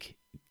 quarterback league.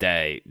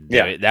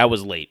 That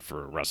was late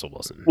for Russell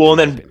Wilson. Well,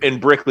 and then in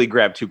Brickley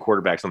grabbed 2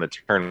 quarterbacks on the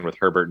turn with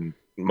Herbert and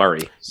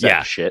Murray.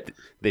 Shit.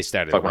 They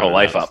started fuck my whole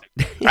life up.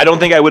 I don't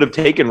think I would have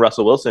taken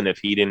Russell Wilson if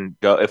he didn't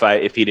go.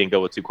 If he didn't go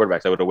with 2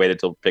 quarterbacks, I would have waited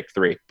till pick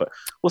 3. But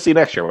we'll see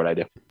next year what I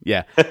do.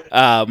 Yeah,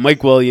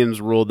 Mike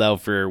Williams ruled out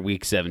for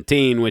Week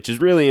 17, which is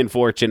really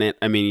unfortunate.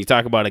 I mean, you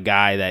talk about a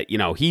guy that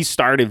he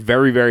started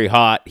very, very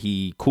hot.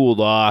 He cooled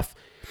off,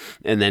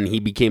 and then he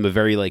became a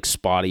very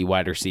spotty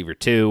wide receiver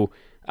too.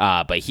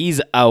 But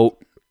he's out.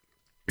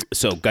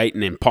 So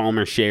Guyton and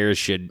Palmer shares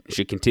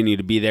should continue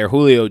to be there.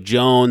 Julio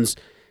Jones,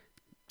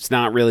 it's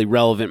not really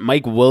relevant.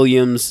 Mike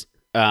Evans.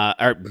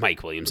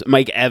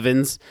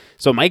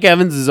 So Mike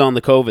Evans is on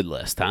the COVID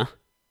list, huh?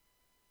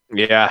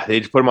 Yeah, they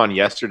just put him on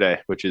yesterday,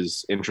 which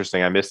is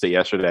interesting. I missed it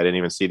yesterday. I didn't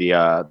even see the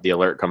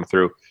alert come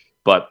through,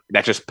 but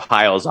that just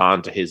piles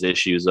on to his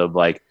issues of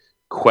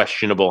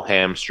questionable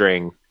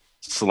hamstring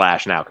 /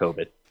 now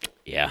COVID.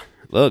 Yeah.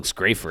 Looks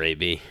great for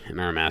AB in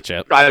our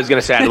matchup. I was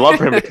going to say, I'd love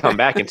for him to come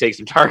back and take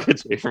some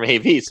targets away from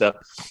AB. So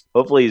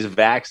hopefully he's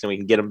vaxxed and we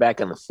can get him back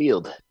on the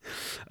field.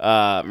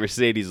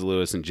 Mercedes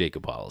Lewis and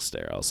Jacob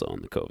Hollister also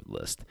on the COVID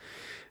list.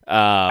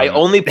 I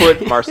only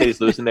put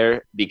Mercedes Lewis in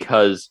there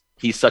because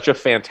he's such a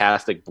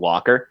fantastic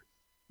blocker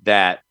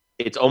that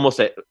it's almost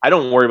I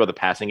don't worry about the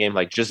passing game.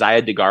 Like,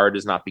 Josiah DeGuara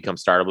does not become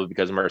startable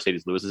because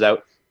Mercedes Lewis is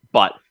out.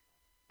 But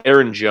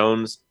Aaron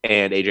Jones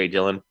and A.J.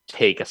 Dillon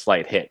take a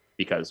slight hit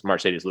because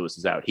Mercedes Lewis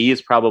is out. He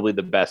is probably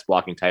the best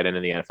blocking tight end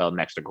in the NFL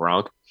next to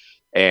Gronk.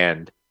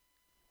 And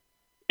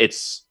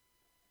it's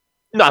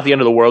not the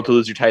end of the world to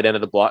lose your tight end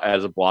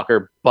as a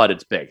blocker, but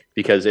it's big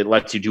because it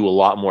lets you do a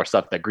lot more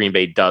stuff that Green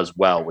Bay does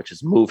well, which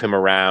is move him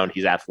around.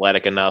 He's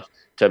athletic enough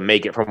to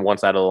make it from one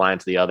side of the line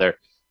to the other.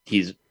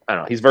 He's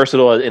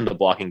versatile in the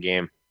blocking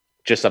game.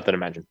 Just something to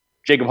mention.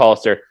 Jacob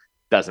Hollister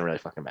doesn't really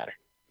fucking matter.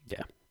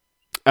 Yeah.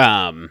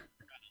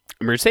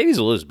 Mercedes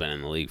Lewis has been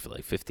in the league for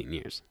 15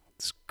 years.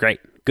 It's great.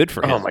 Good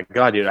for him. Oh my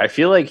God, dude. I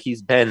feel like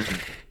he's been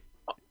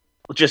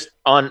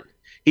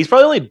he's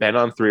probably only been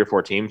on 3 or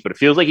 4 teams, but it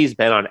feels like he's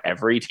been on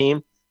every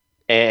team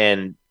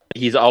and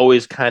he's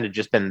always kind of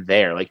just been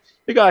there. Like,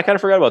 I kind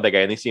of forgot about that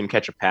guy and they see him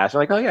catch a pass. I'm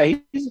like, oh yeah,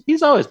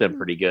 he's always been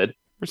pretty good.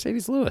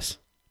 Mercedes Lewis.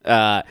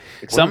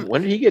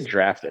 When did he get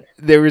drafted?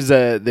 There's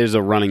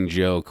a running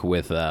joke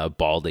with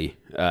Baldy.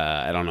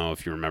 I don't know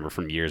if you remember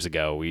from years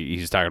ago.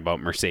 He's talking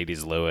about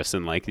Mercedes Lewis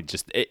and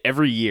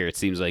every year it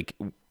seems like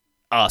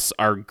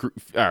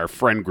our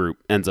friend group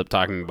ends up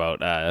talking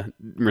about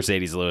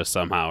Mercedes Lewis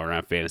somehow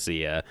around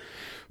fantasy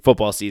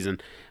football season.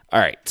 All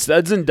right,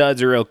 studs and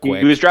duds are real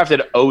quick. He was drafted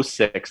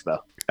 2006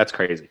 though. That's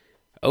crazy.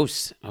 Oh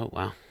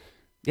wow.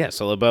 Yeah,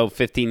 so about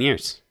 15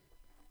 years.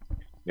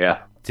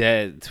 Yeah.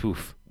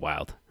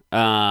 Wild.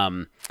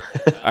 All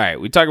right,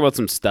 we talk about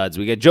some studs.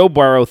 We got Joe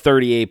Burrow,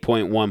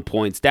 38.1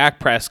 points. Dak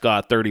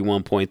Prescott,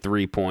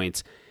 31.3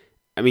 points.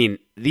 I mean,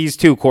 these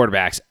 2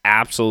 quarterbacks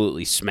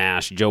absolutely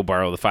smashed. Joe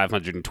Burrow, the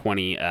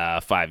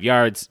 525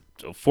 yards,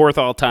 so 4th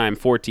all-time,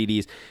 4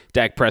 TDs.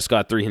 Dak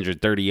Prescott,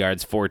 330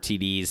 yards, 4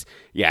 TDs.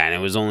 Yeah, and it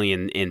was only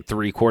in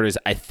 3 quarters.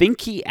 I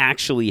think he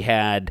actually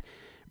had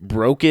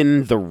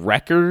broken the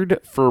record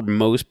for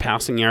most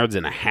passing yards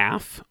in a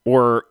half,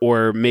 or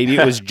maybe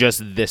it was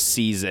just this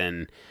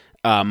season.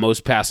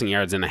 Most passing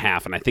yards in a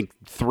half, and I think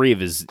 3 of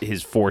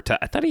his 4.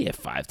 I thought he had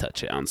 5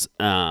 touchdowns.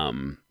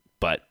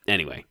 But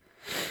anyway,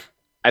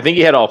 I think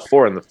he had all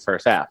 4 in the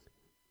first half.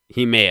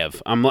 He may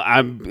have.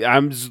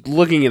 I'm just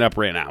looking it up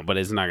right now, but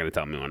it's not going to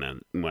tell me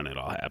when it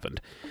all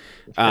happened.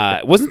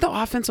 Wasn't the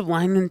offensive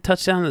lineman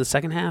touchdown in the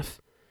second half?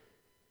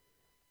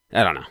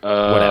 I don't know.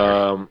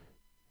 Whatever.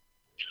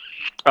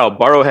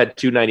 Burrow had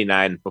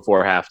 299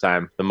 before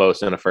halftime, the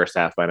most in a first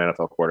half by an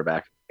NFL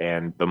quarterback,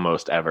 and the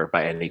most ever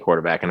by any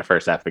quarterback in the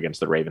first half against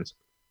the Ravens.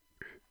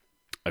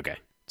 Okay.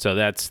 So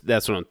that's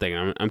what I'm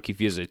thinking. I'm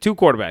confused. There 2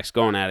 quarterbacks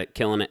going at it,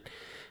 killing it.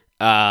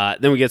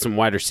 Then we get some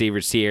wide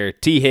receivers here.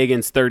 T.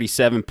 Higgins,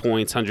 37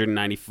 points,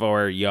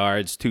 194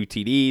 yards, 2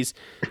 TDs.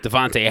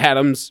 Davante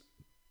Adams,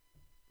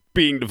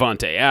 being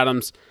Davante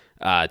Adams,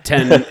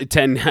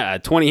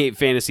 28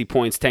 fantasy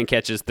points, 10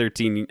 catches,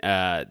 13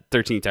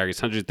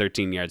 targets,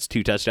 113 yards,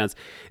 2 touchdowns.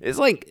 It's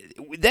like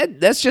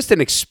that's just an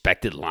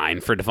expected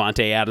line for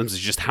Davante Adams. Is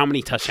just how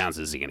many touchdowns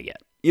is he going to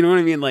get? You know what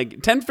I mean?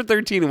 Like 10 for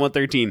 13 and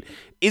 113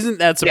 isn't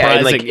that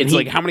surprising? Yeah, it's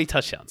like how many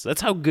touchdowns?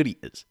 That's how good he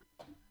is.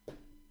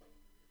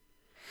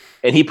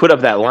 And he put up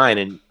that line,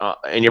 and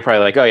you're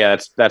probably like, oh yeah,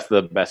 that's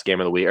the best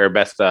game of the week or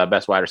best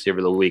wide receiver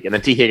of the week. And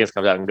then T. Higgins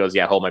comes out and goes,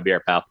 yeah, hold my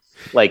beer, pal.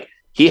 Like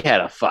he had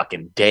a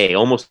fucking day,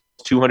 almost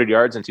 200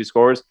 yards and 2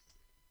 scores.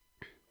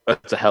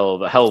 That's a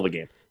hell of a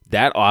game.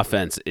 That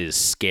offense is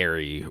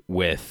scary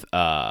with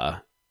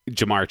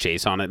Ja'Marr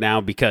Chase on it now,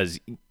 because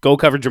go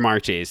cover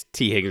Ja'Marr Chase,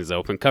 T. Higgins is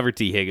open. Cover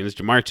T. Higgins,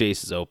 Ja'Marr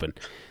Chase is open.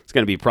 It's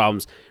going to be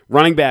problems.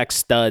 Running back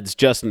studs,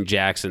 Justin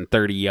Jackson,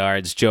 30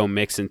 yards. Joe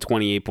Mixon,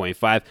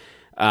 28.5.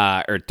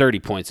 Or 30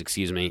 points,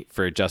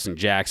 for Justin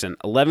Jackson.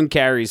 11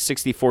 carries,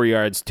 64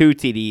 yards, 2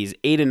 TDs,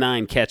 8 and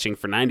 9 catching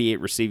for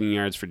 98 receiving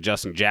yards for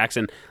Justin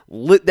Jackson.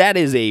 That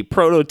is a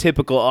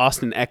prototypical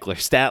Austin Eckler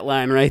stat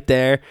line right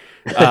there.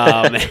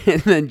 And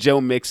then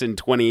Joe Mixon,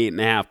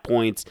 28.5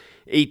 points,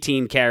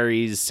 18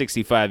 carries,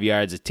 65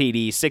 yards, a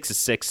TD, 6 of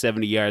 6,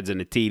 70 yards,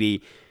 and a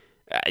TD.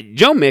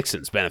 Joe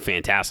Mixon's been a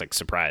fantastic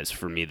surprise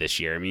for me this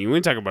year. I mean, we're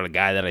talking about a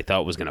guy that I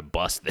thought was going to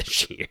bust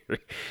this year,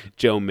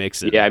 Joe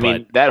Mixon. Yeah, I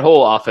mean, that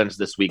whole offense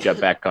this week got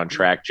back on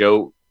track.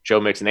 Joe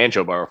Mixon and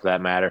Joe Burrow, for that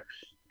matter,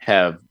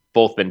 have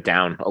both been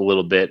down a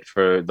little bit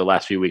for the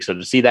last few weeks. So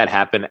to see that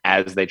happen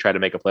as they try to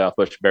make a playoff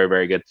push, very,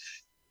 very good.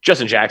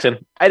 Justin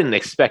Jackson, I didn't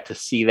expect to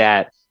see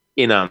that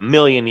in a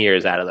million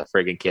years out of the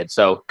friggin' kid.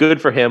 So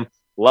good for him.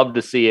 Love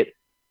to see it.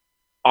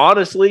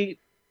 Honestly,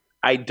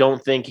 I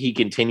don't think he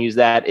continues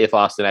that if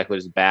Austin Eckler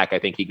is back. I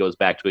think he goes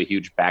back to a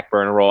huge back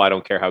burner role. I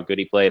don't care how good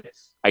he played.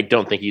 I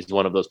don't think he's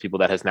one of those people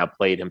that has now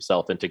played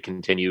himself into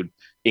continued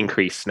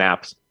increased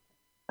snaps.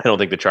 I don't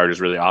think the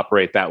Chargers really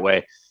operate that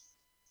way.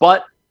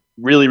 But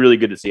really, really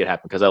good to see it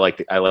happen, because I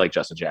like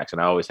Justin Jackson.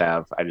 I always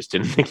have. I just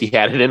didn't think he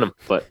had it in him,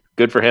 but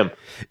good for him.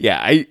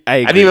 Yeah, I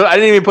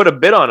didn't even put a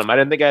bid on him. I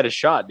didn't think I had a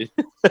shot.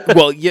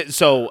 Well, yeah.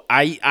 So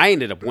I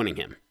ended up winning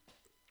him.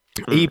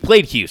 He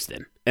played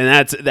Houston.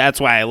 And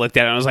that's why I looked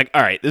at it and I was like,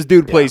 all right, this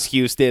dude plays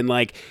Houston.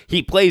 Like,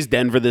 he plays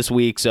Denver this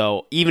week,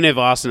 so even if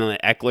Austin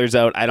Eckler's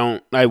out,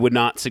 I would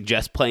not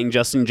suggest playing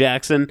Justin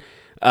Jackson.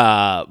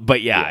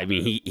 But yeah, I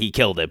mean, he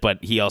killed it,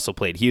 but he also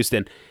played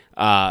Houston.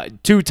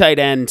 2 tight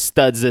end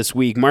studs this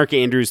week. Mark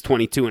Andrews,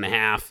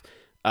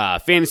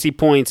 22.5 fantasy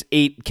points,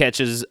 8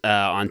 catches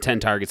on 10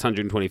 targets,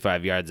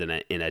 125 yards in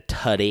a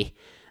tutty.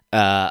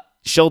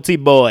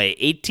 Schulte Boy,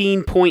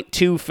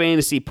 18.2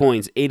 fantasy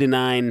points, 8 and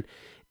 9.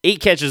 8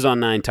 catches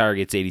on 9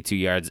 targets, 82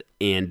 yards,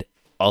 and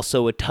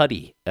also a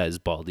tutty, as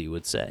Baldy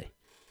would say.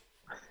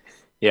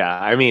 Yeah,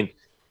 I mean,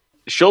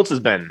 Schultz has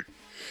been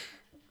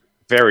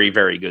very,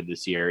 very good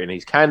this year, and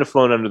he's kind of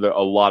flown under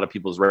a lot of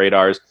people's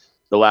radars.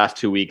 The last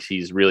 2 weeks,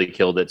 he's really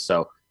killed it.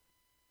 So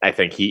I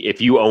think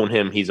if you own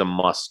him, he's a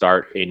must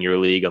start in your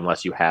league,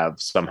 unless you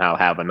somehow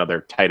have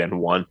another tight end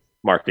 1,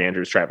 Mark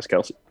Andrews, Travis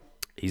Kelce.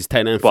 He's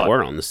tight end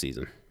 4 on the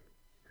season.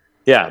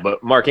 Yeah,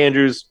 but Mark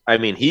Andrews, I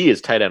mean, he is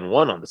tight end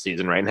 1 on the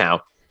season right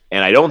now.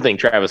 And I don't think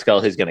Travis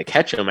Kelce is going to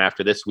catch him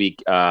after this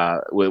week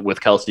with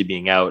Kelce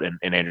being out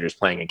and Andrews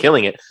playing and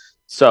killing it.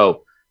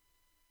 So,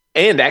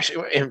 and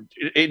actually,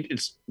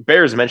 it's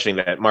bears mentioning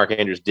that Mark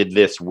Andrews did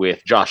this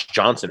with Josh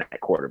Johnson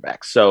at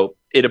quarterback. So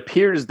it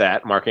appears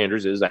that Mark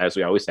Andrews is, as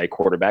we always say,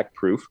 quarterback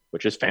proof,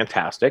 which is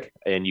fantastic.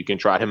 And you can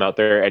trot him out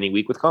there any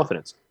week with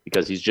confidence,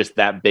 because he's just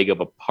that big of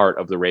a part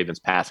of the Ravens'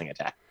 passing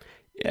attack.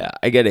 Yeah,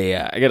 I get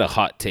a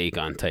hot take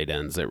on tight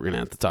ends that we're gonna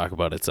have to talk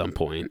about at some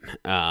point.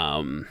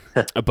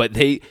 But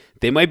they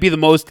might be the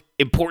most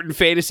important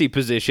fantasy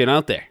position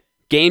out there,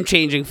 game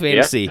changing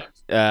fantasy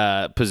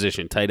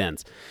position. Tight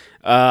ends.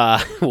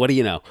 What do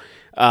you know?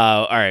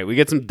 All right, we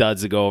get some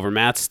duds to go over.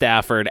 Matt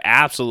Stafford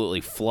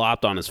absolutely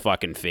flopped on his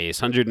fucking face.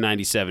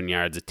 197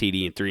 yards, a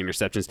TD, and 3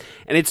 interceptions.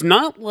 And it's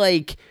not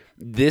like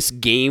this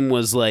game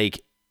was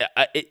like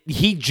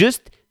he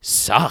just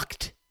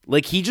sucked.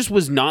 Like, he just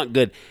was not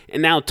good.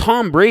 And now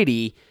Tom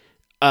Brady,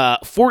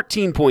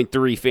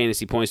 14.3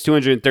 fantasy points,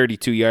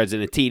 232 yards,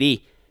 and a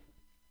TD.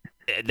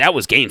 That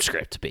was game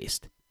script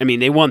based. I mean,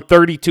 they won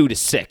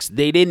 32-6.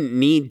 They didn't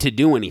need to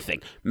do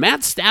anything.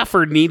 Matt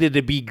Stafford needed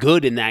to be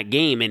good in that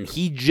game, and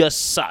he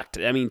just sucked.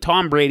 I mean,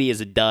 Tom Brady is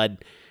a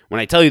dud.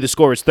 When I tell you the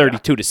score is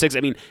 32-6,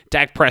 I mean,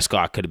 Dak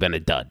Prescott could have been a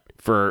dud.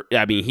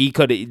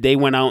 They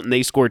went out and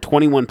they scored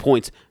 21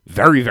 points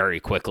very, very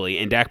quickly,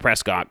 and Dak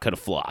Prescott could have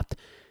flopped.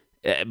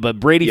 But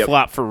Brady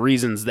flopped for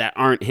reasons that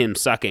aren't him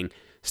sucking.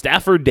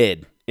 Stafford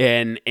did,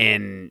 and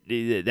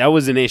that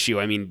was an issue.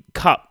 I mean,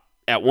 Kupp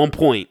at one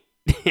point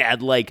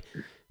had like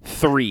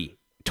 3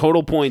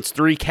 total points,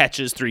 3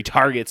 catches, 3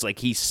 targets. Like,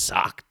 he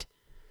sucked.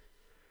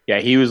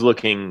 Yeah, he was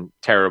looking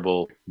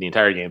terrible the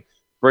entire game.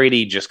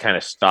 Brady just kind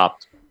of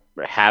stopped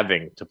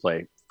having to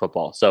play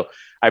football. So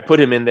I put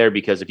him in there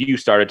because if you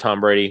started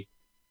Tom Brady,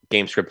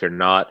 game script or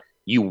not,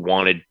 you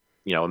wanted,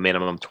 a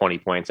minimum 20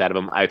 points out of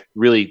him. I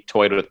really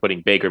toyed with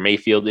putting Baker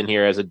Mayfield in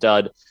here as a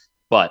dud,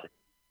 but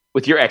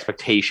with your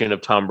expectation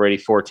of Tom Brady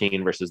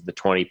 14 versus the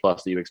 20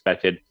 plus that you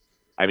expected,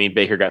 I mean,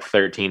 Baker got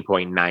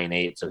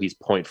 13.98, so he's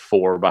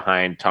 0.4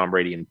 behind Tom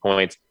Brady in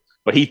points,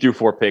 but he threw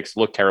 4 picks,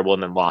 looked terrible,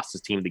 and then lost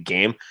his team the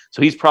game.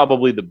 So he's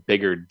probably the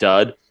bigger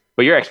dud,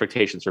 but your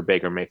expectations for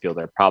Baker Mayfield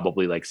are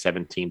probably like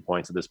 17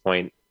 points at this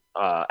point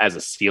as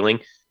a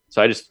ceiling.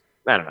 So I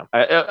don't know.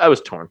 I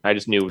was torn. I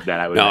just knew that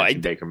I would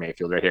mention Baker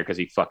Mayfield right here because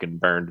he fucking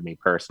burned me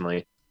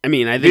personally. I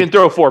mean, if he didn't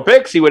throw 4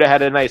 picks, he would have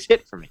had a nice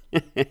hit for me.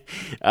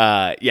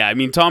 Yeah, I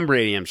mean, Tom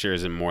Brady, I'm sure,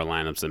 is in more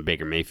lineups than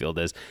Baker Mayfield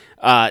is.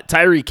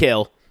 Tyreek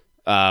Hill,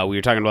 we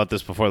were talking about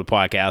this before the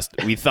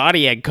podcast. We thought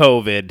he had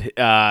COVID,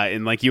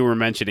 and like you were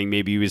mentioning,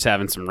 maybe he was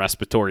having some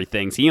respiratory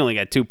things. He only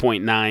got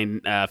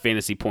 2.9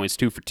 fantasy points,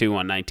 2 for 2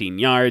 on 19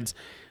 yards.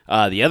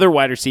 The other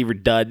wide receiver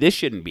dud, this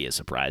shouldn't be a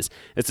surprise.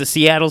 It's a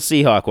Seattle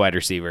Seahawks wide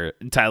receiver,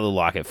 Tyler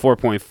Lockett,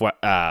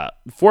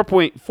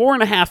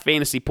 4.5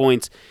 fantasy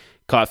points.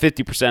 Caught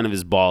 50% of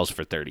his balls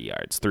for 30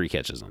 yards, 3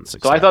 catches on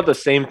 6. So I thought the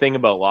same thing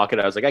about Lockett.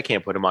 I was like, I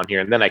can't put him on here.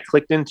 And then I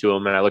clicked into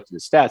him and I looked at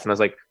his stats and I was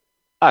like,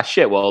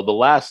 shit. Well, the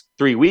last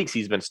 3 weeks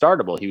he's been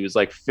startable. He was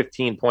like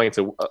 15 points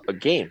a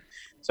game.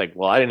 It's like,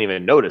 well, I didn't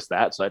even notice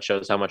that. So that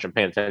shows how much I'm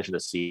paying attention to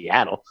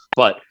Seattle.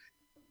 But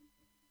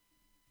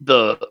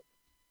a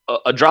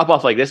drop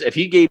off like this, if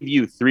he gave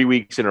you 3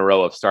 weeks in a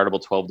row of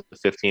startable 12 to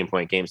 15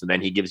 point games, and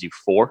then he gives you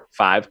 4,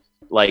 5,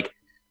 like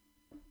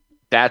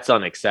that's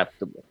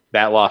unacceptable.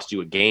 That lost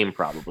you a game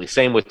probably.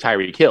 Same with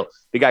Tyreek Hill.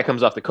 The guy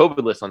comes off the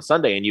COVID list on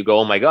Sunday and you go,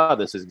 oh my God,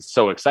 this is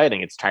so exciting.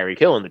 It's Tyreek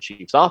Hill in the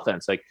Chiefs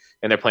offense. Like,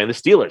 and they're playing the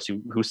Steelers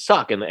who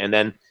suck. And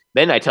then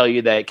I tell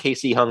you that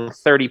KC hung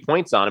 30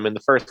 points on him in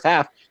the first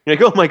half. You're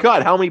like, oh my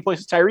God, how many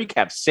points does Tyreek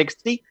have?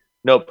 60?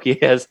 Nope. He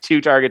has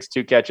 2 targets,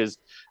 2 catches,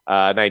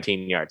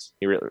 19 yards.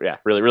 He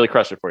really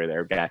crushed it for you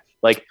there, guy.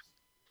 Like,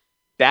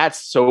 that's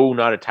so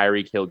not a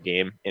Tyreek Hill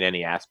game in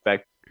any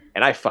aspect.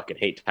 And I fucking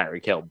hate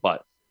Tyreek Hill,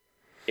 but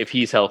if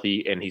he's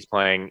healthy and he's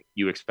playing,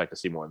 you expect to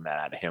see more than that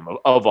out of him,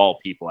 of all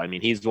people. I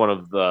mean, he's one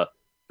of the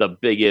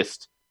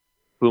biggest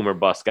boomer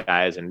bust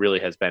guys and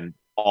really has been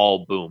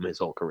all boom his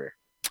whole career.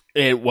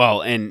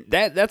 And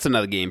that's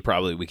another game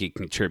probably we could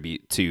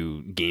contribute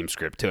to game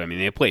script too. I mean,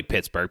 they played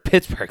Pittsburgh.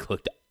 Pittsburgh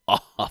looked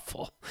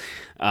awful.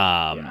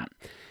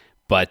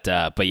 But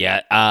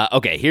yeah.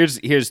 Okay,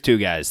 here's 2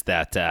 guys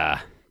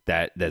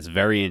that's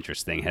very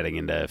interesting heading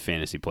into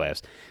fantasy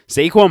playoffs.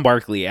 Saquon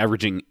Barkley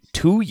averaging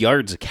 2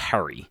 yards a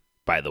carry.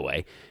 By the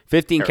way,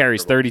 15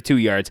 carries, 32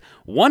 yards,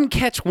 1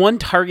 catch, 1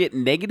 target,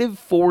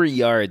 -4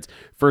 yards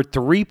for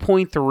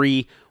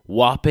 3.3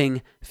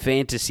 whopping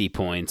fantasy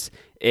points.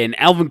 And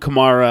Alvin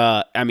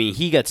Kamara, I mean,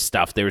 he got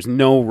stuffed. There was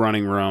no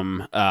running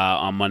room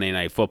on Monday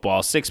Night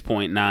Football.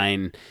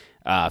 6.9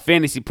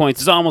 fantasy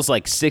points. It's almost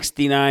like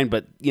 69,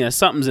 but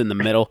something's in the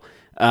middle.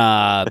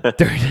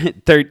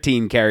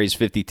 13 carries,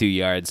 52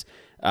 yards,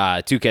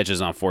 2 catches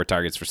on 4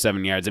 targets for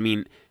 7 yards. I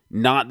mean,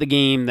 not the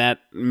game that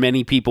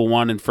many people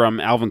wanted from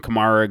Alvin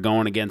Kamara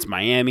going against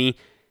Miami.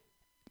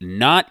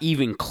 Not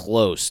even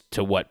close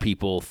to what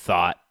people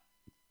thought.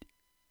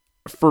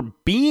 For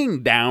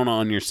being down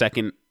on your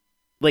second,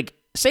 like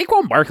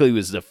Saquon Barkley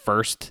was the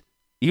first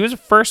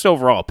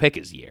overall pick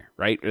his year,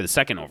 right? Or the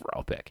second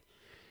overall pick.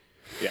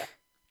 Yeah.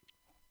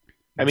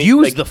 I mean,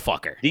 use the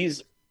fucker.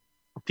 These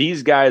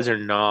guys are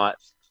not,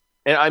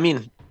 and I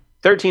mean,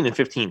 13 and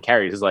 15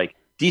 carries is like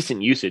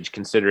decent usage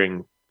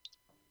considering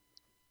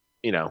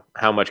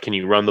how much can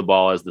you run the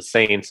ball as the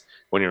Saints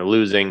when you're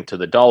losing to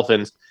the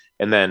Dolphins?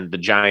 And then the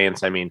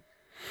Giants, I mean,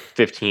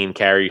 15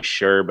 carries,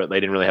 sure, but they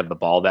didn't really have the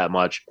ball that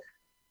much.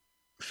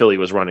 Philly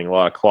was running a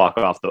lot of clock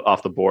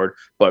off the board.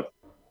 But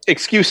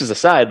excuses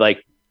aside,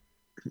 like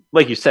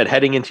you said,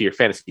 heading into your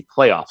fantasy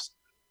playoffs,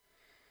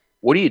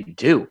 what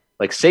do?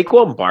 Like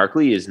Saquon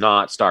Barkley is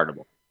not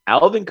startable.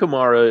 Alvin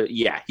Kamara,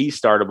 yeah, he's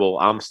startable.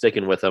 I'm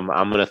sticking with him.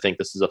 I'm going to think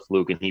this is a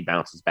fluke and he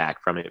bounces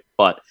back from it.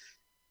 But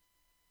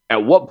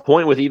at what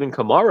point with even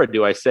Kamara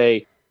do I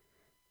say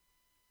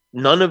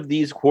none of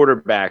these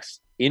quarterbacks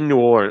in New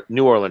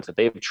Orleans that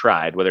they've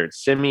tried, whether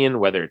it's Simeon,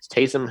 whether it's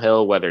Taysom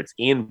Hill, whether it's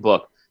Ian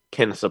Book,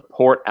 can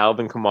support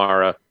Alvin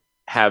Kamara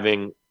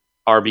having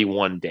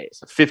RB1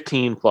 days,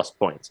 15 plus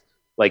points?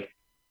 Like,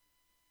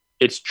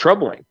 it's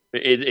troubling.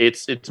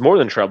 It's more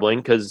than troubling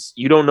because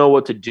you don't know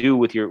what to do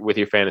with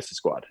your fantasy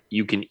squad.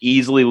 You can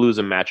easily lose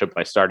a matchup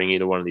by starting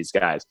either one of these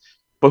guys.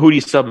 But who do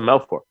you sub them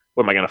out for?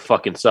 What, am I going to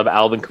fucking sub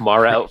Alvin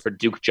Kamara out for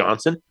Duke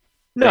Johnson?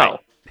 No, right.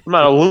 I'm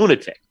not a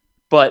lunatic.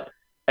 But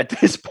at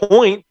this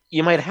point,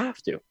 you might have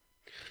to.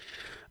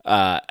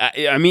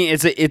 I mean,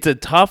 it's a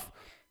tough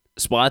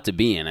spot to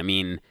be in. I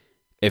mean,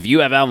 if you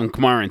have Alvin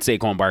Kamara and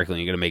Saquon Barkley,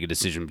 you're going to make a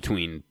decision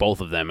between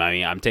both of them. I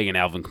mean, I'm taking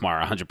Alvin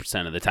Kamara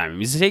 100% of the time. I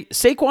mean,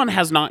 Saquon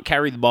has not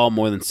carried the ball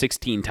more than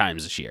 16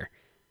 times this year.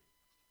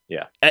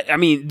 Yeah. I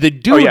mean, the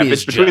dude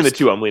is between the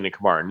two, I'm leaning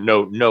Kamara.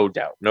 No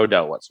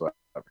doubt whatsoever.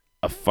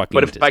 a fucking.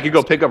 But if disaster. I could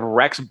go pick up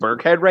Rex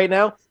Burkhead right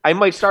now, I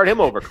might start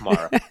him over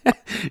Kamara.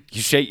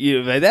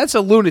 That's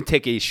a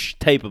lunatic-ish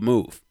type of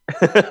move.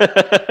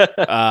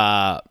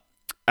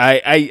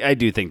 I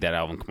do think that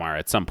Alvin Kamara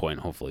at some point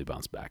hopefully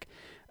bounce back.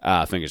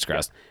 Fingers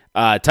crossed.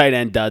 Tight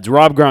end duds.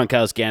 Rob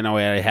Gronkowski, I know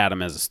I had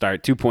him as a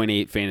start.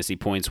 2.8 fantasy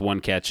points, 1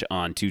 catch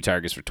on 2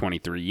 targets for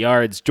 23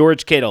 yards.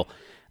 George Kittle,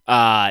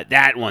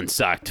 that one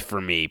sucked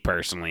for me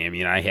personally. I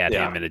mean, I had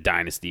him in a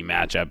dynasty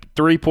matchup.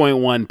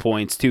 3.1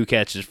 points, 2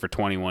 catches for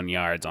 21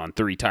 yards on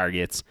 3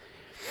 targets.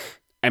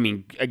 I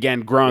mean,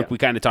 again, Gronk, we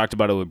kind of talked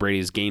about it with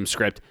Brady's game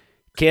script.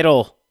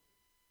 Kittle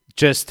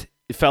just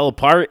fell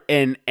apart,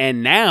 and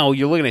now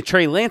you're looking at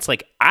Trey Lance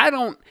like,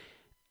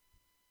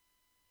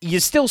 you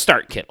still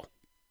start Kittle,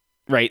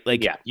 right?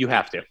 Like, yeah, you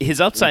have to.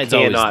 His upside's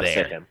always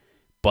there.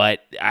 But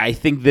I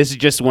think this is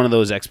just one of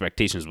those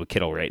expectations with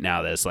Kittle right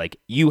now that's like,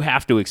 you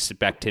have to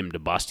expect him to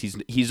bust.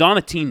 He's on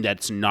a team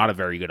that's not a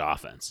very good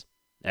offense.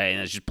 And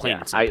it's just plain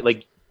and simple.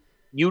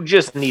 You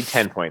just need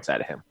 10 points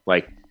out of him.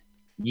 Like,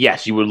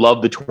 yes, you would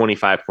love the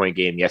 25-point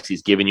game. Yes,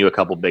 he's given you a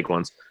couple big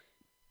ones.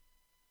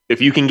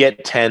 If you can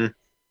get 10,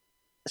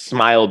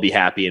 smile, be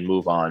happy, and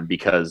move on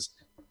because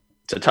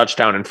it's a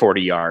touchdown and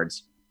 40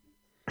 yards.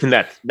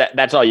 And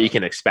that's all you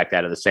can expect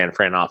out of the San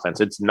Fran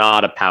offense. It's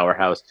not a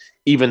powerhouse.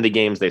 Even the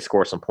games they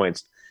score some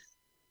points,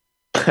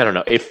 I don't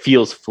know. It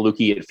feels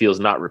fluky. It feels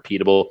not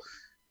repeatable.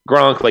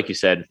 Gronk, like you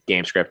said,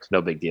 game script,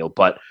 no big deal.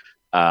 But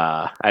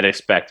I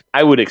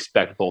would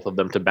expect both of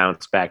them to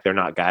bounce back. They're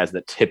not guys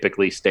that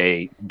typically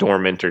stay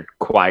dormant or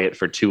quiet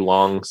for too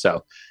long.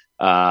 So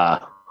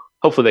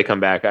hopefully they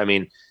come back. I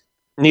mean,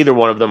 neither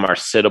one of them are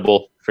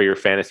sittable for your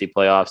fantasy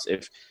playoffs.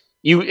 If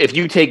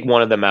you take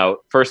one of them out,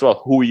 first of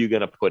all, who are you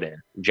going to put in?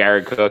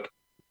 Jared Cook,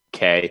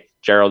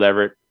 Gerald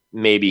Everett,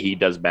 maybe he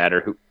does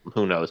better.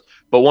 Who knows?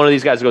 But one of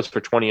these guys goes for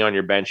 20 on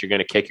your bench, you're going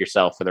to kick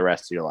yourself for the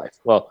rest of your life.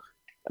 Well,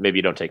 maybe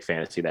you don't take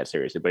fantasy that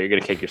seriously, but you're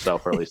going to kick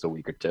yourself for at least a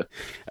week or two.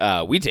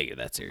 We take it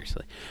that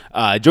seriously.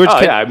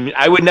 Yeah, I mean,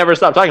 I would never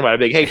stop talking about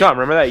it. Like, hey, Tom,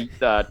 remember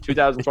that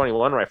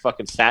 2021 where I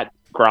fucking sat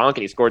Gronk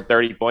and he scored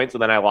 30 points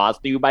and then I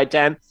lost to you by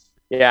 10?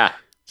 Yeah,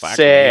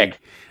 sick.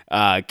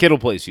 Kittle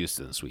plays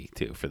Houston this week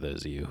too, for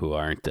those of you who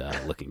aren't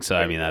looking. So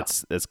I mean,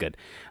 that's good.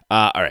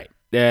 All right,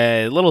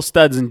 little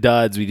studs and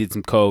duds. We did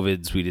some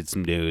COVIDs, we did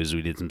some news,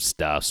 we did some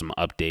stuff, some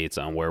updates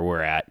on where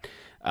we're at.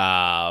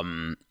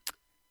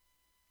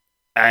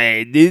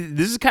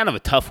 This is kind of a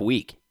tough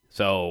week,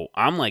 so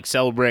I'm like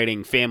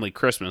celebrating family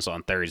Christmas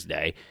on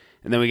Thursday,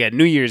 and then we got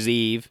New Year's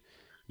Eve.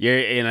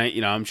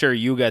 I'm sure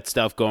you got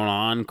stuff going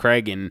on,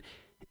 Craig, and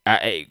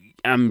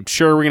I'm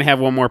sure we're gonna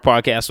have one more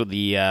podcast with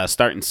the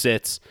start and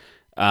sits.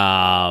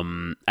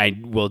 I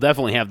will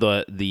definitely have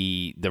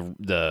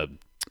the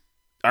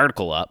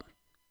article up.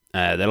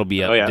 That'll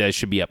be up. That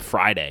should be up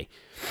Friday.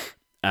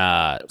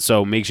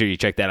 So make sure you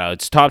check that out.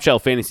 It's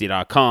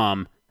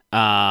topshelffantasy.com.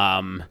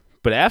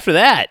 But after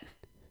that,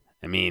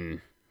 I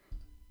mean,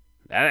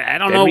 I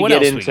don't know what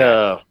else we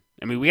got.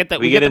 I mean, we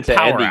get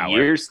into end of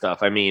year stuff.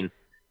 I mean,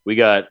 we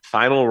got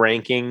final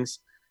rankings.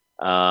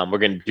 We're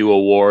going to do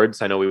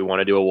awards. I know we want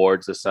to do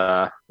awards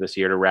this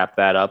year to wrap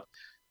that up.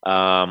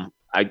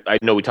 I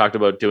know we talked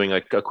about doing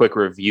like a quick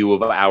review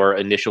of our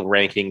initial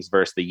rankings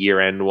versus the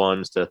year-end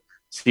ones to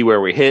see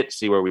where we hit,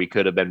 see where we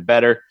could have been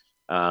better.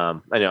 I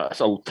know it's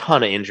a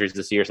ton of injuries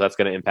this year, so that's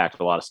going to impact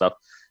a lot of stuff.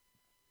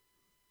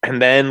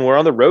 And then we're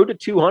on the road to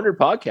 200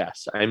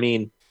 podcasts. I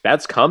mean,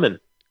 that's coming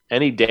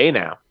any day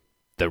now.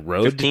 The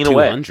road to 200.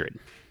 Away.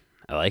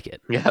 I like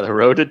it. Yeah, the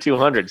road to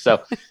 200.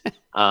 So,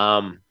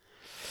 I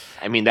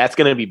mean, that's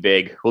going to be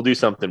big. We'll do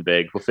something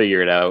big. We'll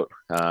figure it out.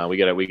 We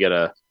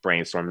gotta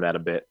brainstorm that a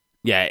bit.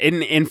 Yeah,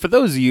 and for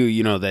those of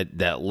you,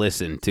 that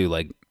listen to,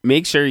 like,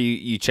 make sure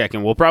you check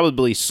in. We'll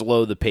probably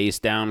slow the pace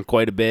down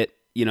quite a bit,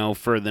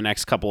 for the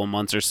next couple of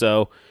months or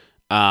so.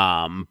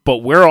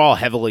 But we're all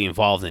heavily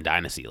involved in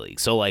Dynasty League.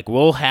 So, like,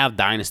 we'll have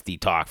Dynasty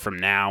talk from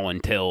now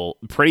until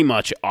pretty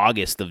much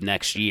August of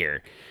next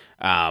year.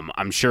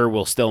 I'm sure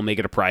we'll still make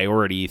it a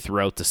priority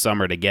throughout the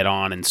summer to get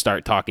on and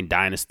start talking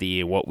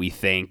Dynasty and what we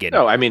think. And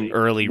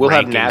early we'll rankings,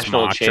 have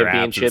national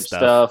championship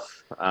stuff.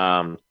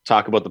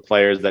 Talk about the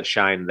players that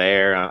shine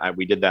there.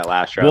 We did that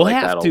last year. We'll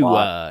have to,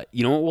 what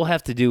we'll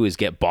have to do is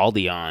get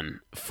Baldy on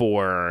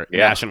for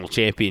national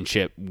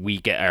championship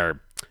weekend,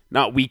 or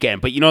not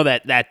weekend, but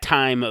that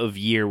time of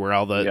year where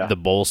all the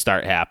bowls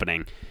start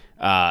happening.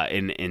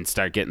 And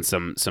start getting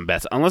some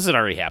bets, unless it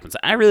already happens.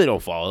 I really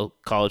don't follow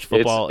college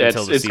football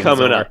until the season's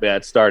coming over. up. Yeah,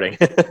 it's starting.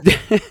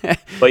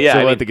 But yeah, so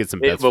we'll have to get some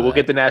bets. But we'll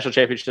get the national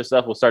championship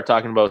stuff. We'll start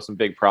talking about some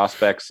big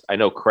prospects. I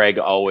know Craig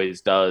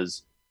always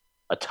does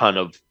a ton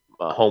of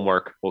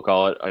homework, we'll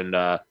call it, and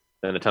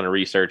then a ton of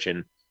research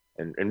and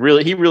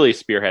really he really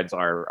spearheads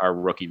our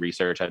rookie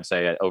research. I'd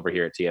say over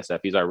here at TSF,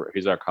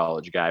 he's our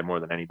college guy more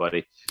than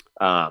anybody.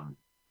 Then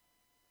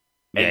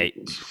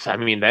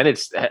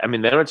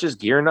it's just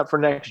gearing up for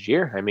next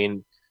year. I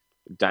mean,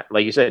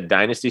 like you said,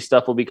 Dynasty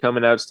stuff will be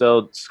coming out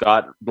still.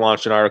 Scott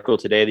launched an article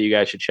today that you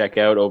guys should check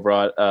out over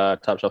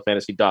at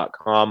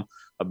topshelffantasy.com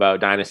about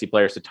Dynasty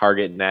players to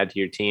target and add to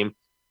your team.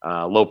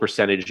 Low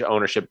percentage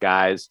ownership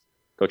guys.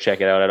 Go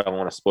check it out. I don't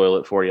want to spoil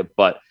it for you,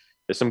 but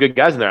there's some good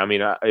guys in there. I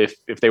mean,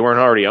 if they weren't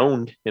already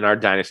owned in our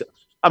dynasty,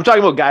 I'm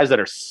talking about guys that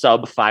are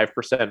sub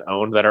 5%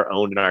 owned that are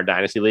owned in our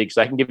dynasty league.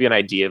 So I can give you an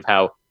idea of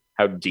how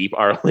deep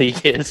our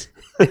league is.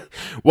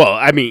 Well,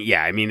 I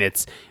mean,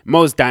 it's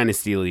most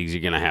dynasty leagues.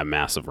 You're going to have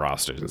massive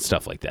rosters and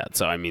stuff like that.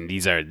 So I mean,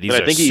 these are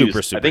super.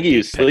 I think he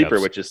used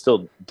Sleeper, which is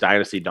still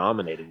dynasty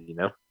dominated.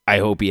 I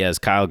hope he has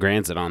Kyle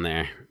Granson on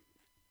there.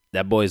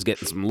 That boy's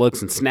getting some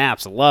looks and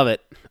snaps. I love it.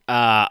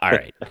 All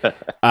right.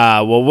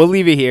 Well, we'll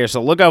leave it here.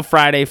 So look out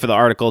Friday for the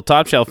article,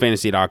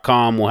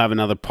 topshelffantasy.com. We'll have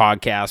another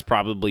podcast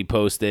probably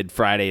posted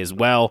Friday as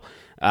well.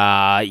 You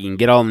can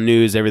get all the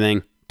news,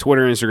 everything.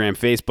 Twitter, Instagram,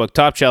 Facebook,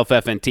 Top Shelf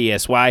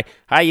FNTSY.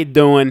 How you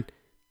doing?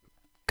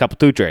 Couple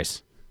two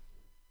trays.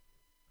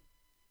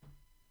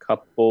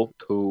 Couple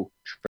two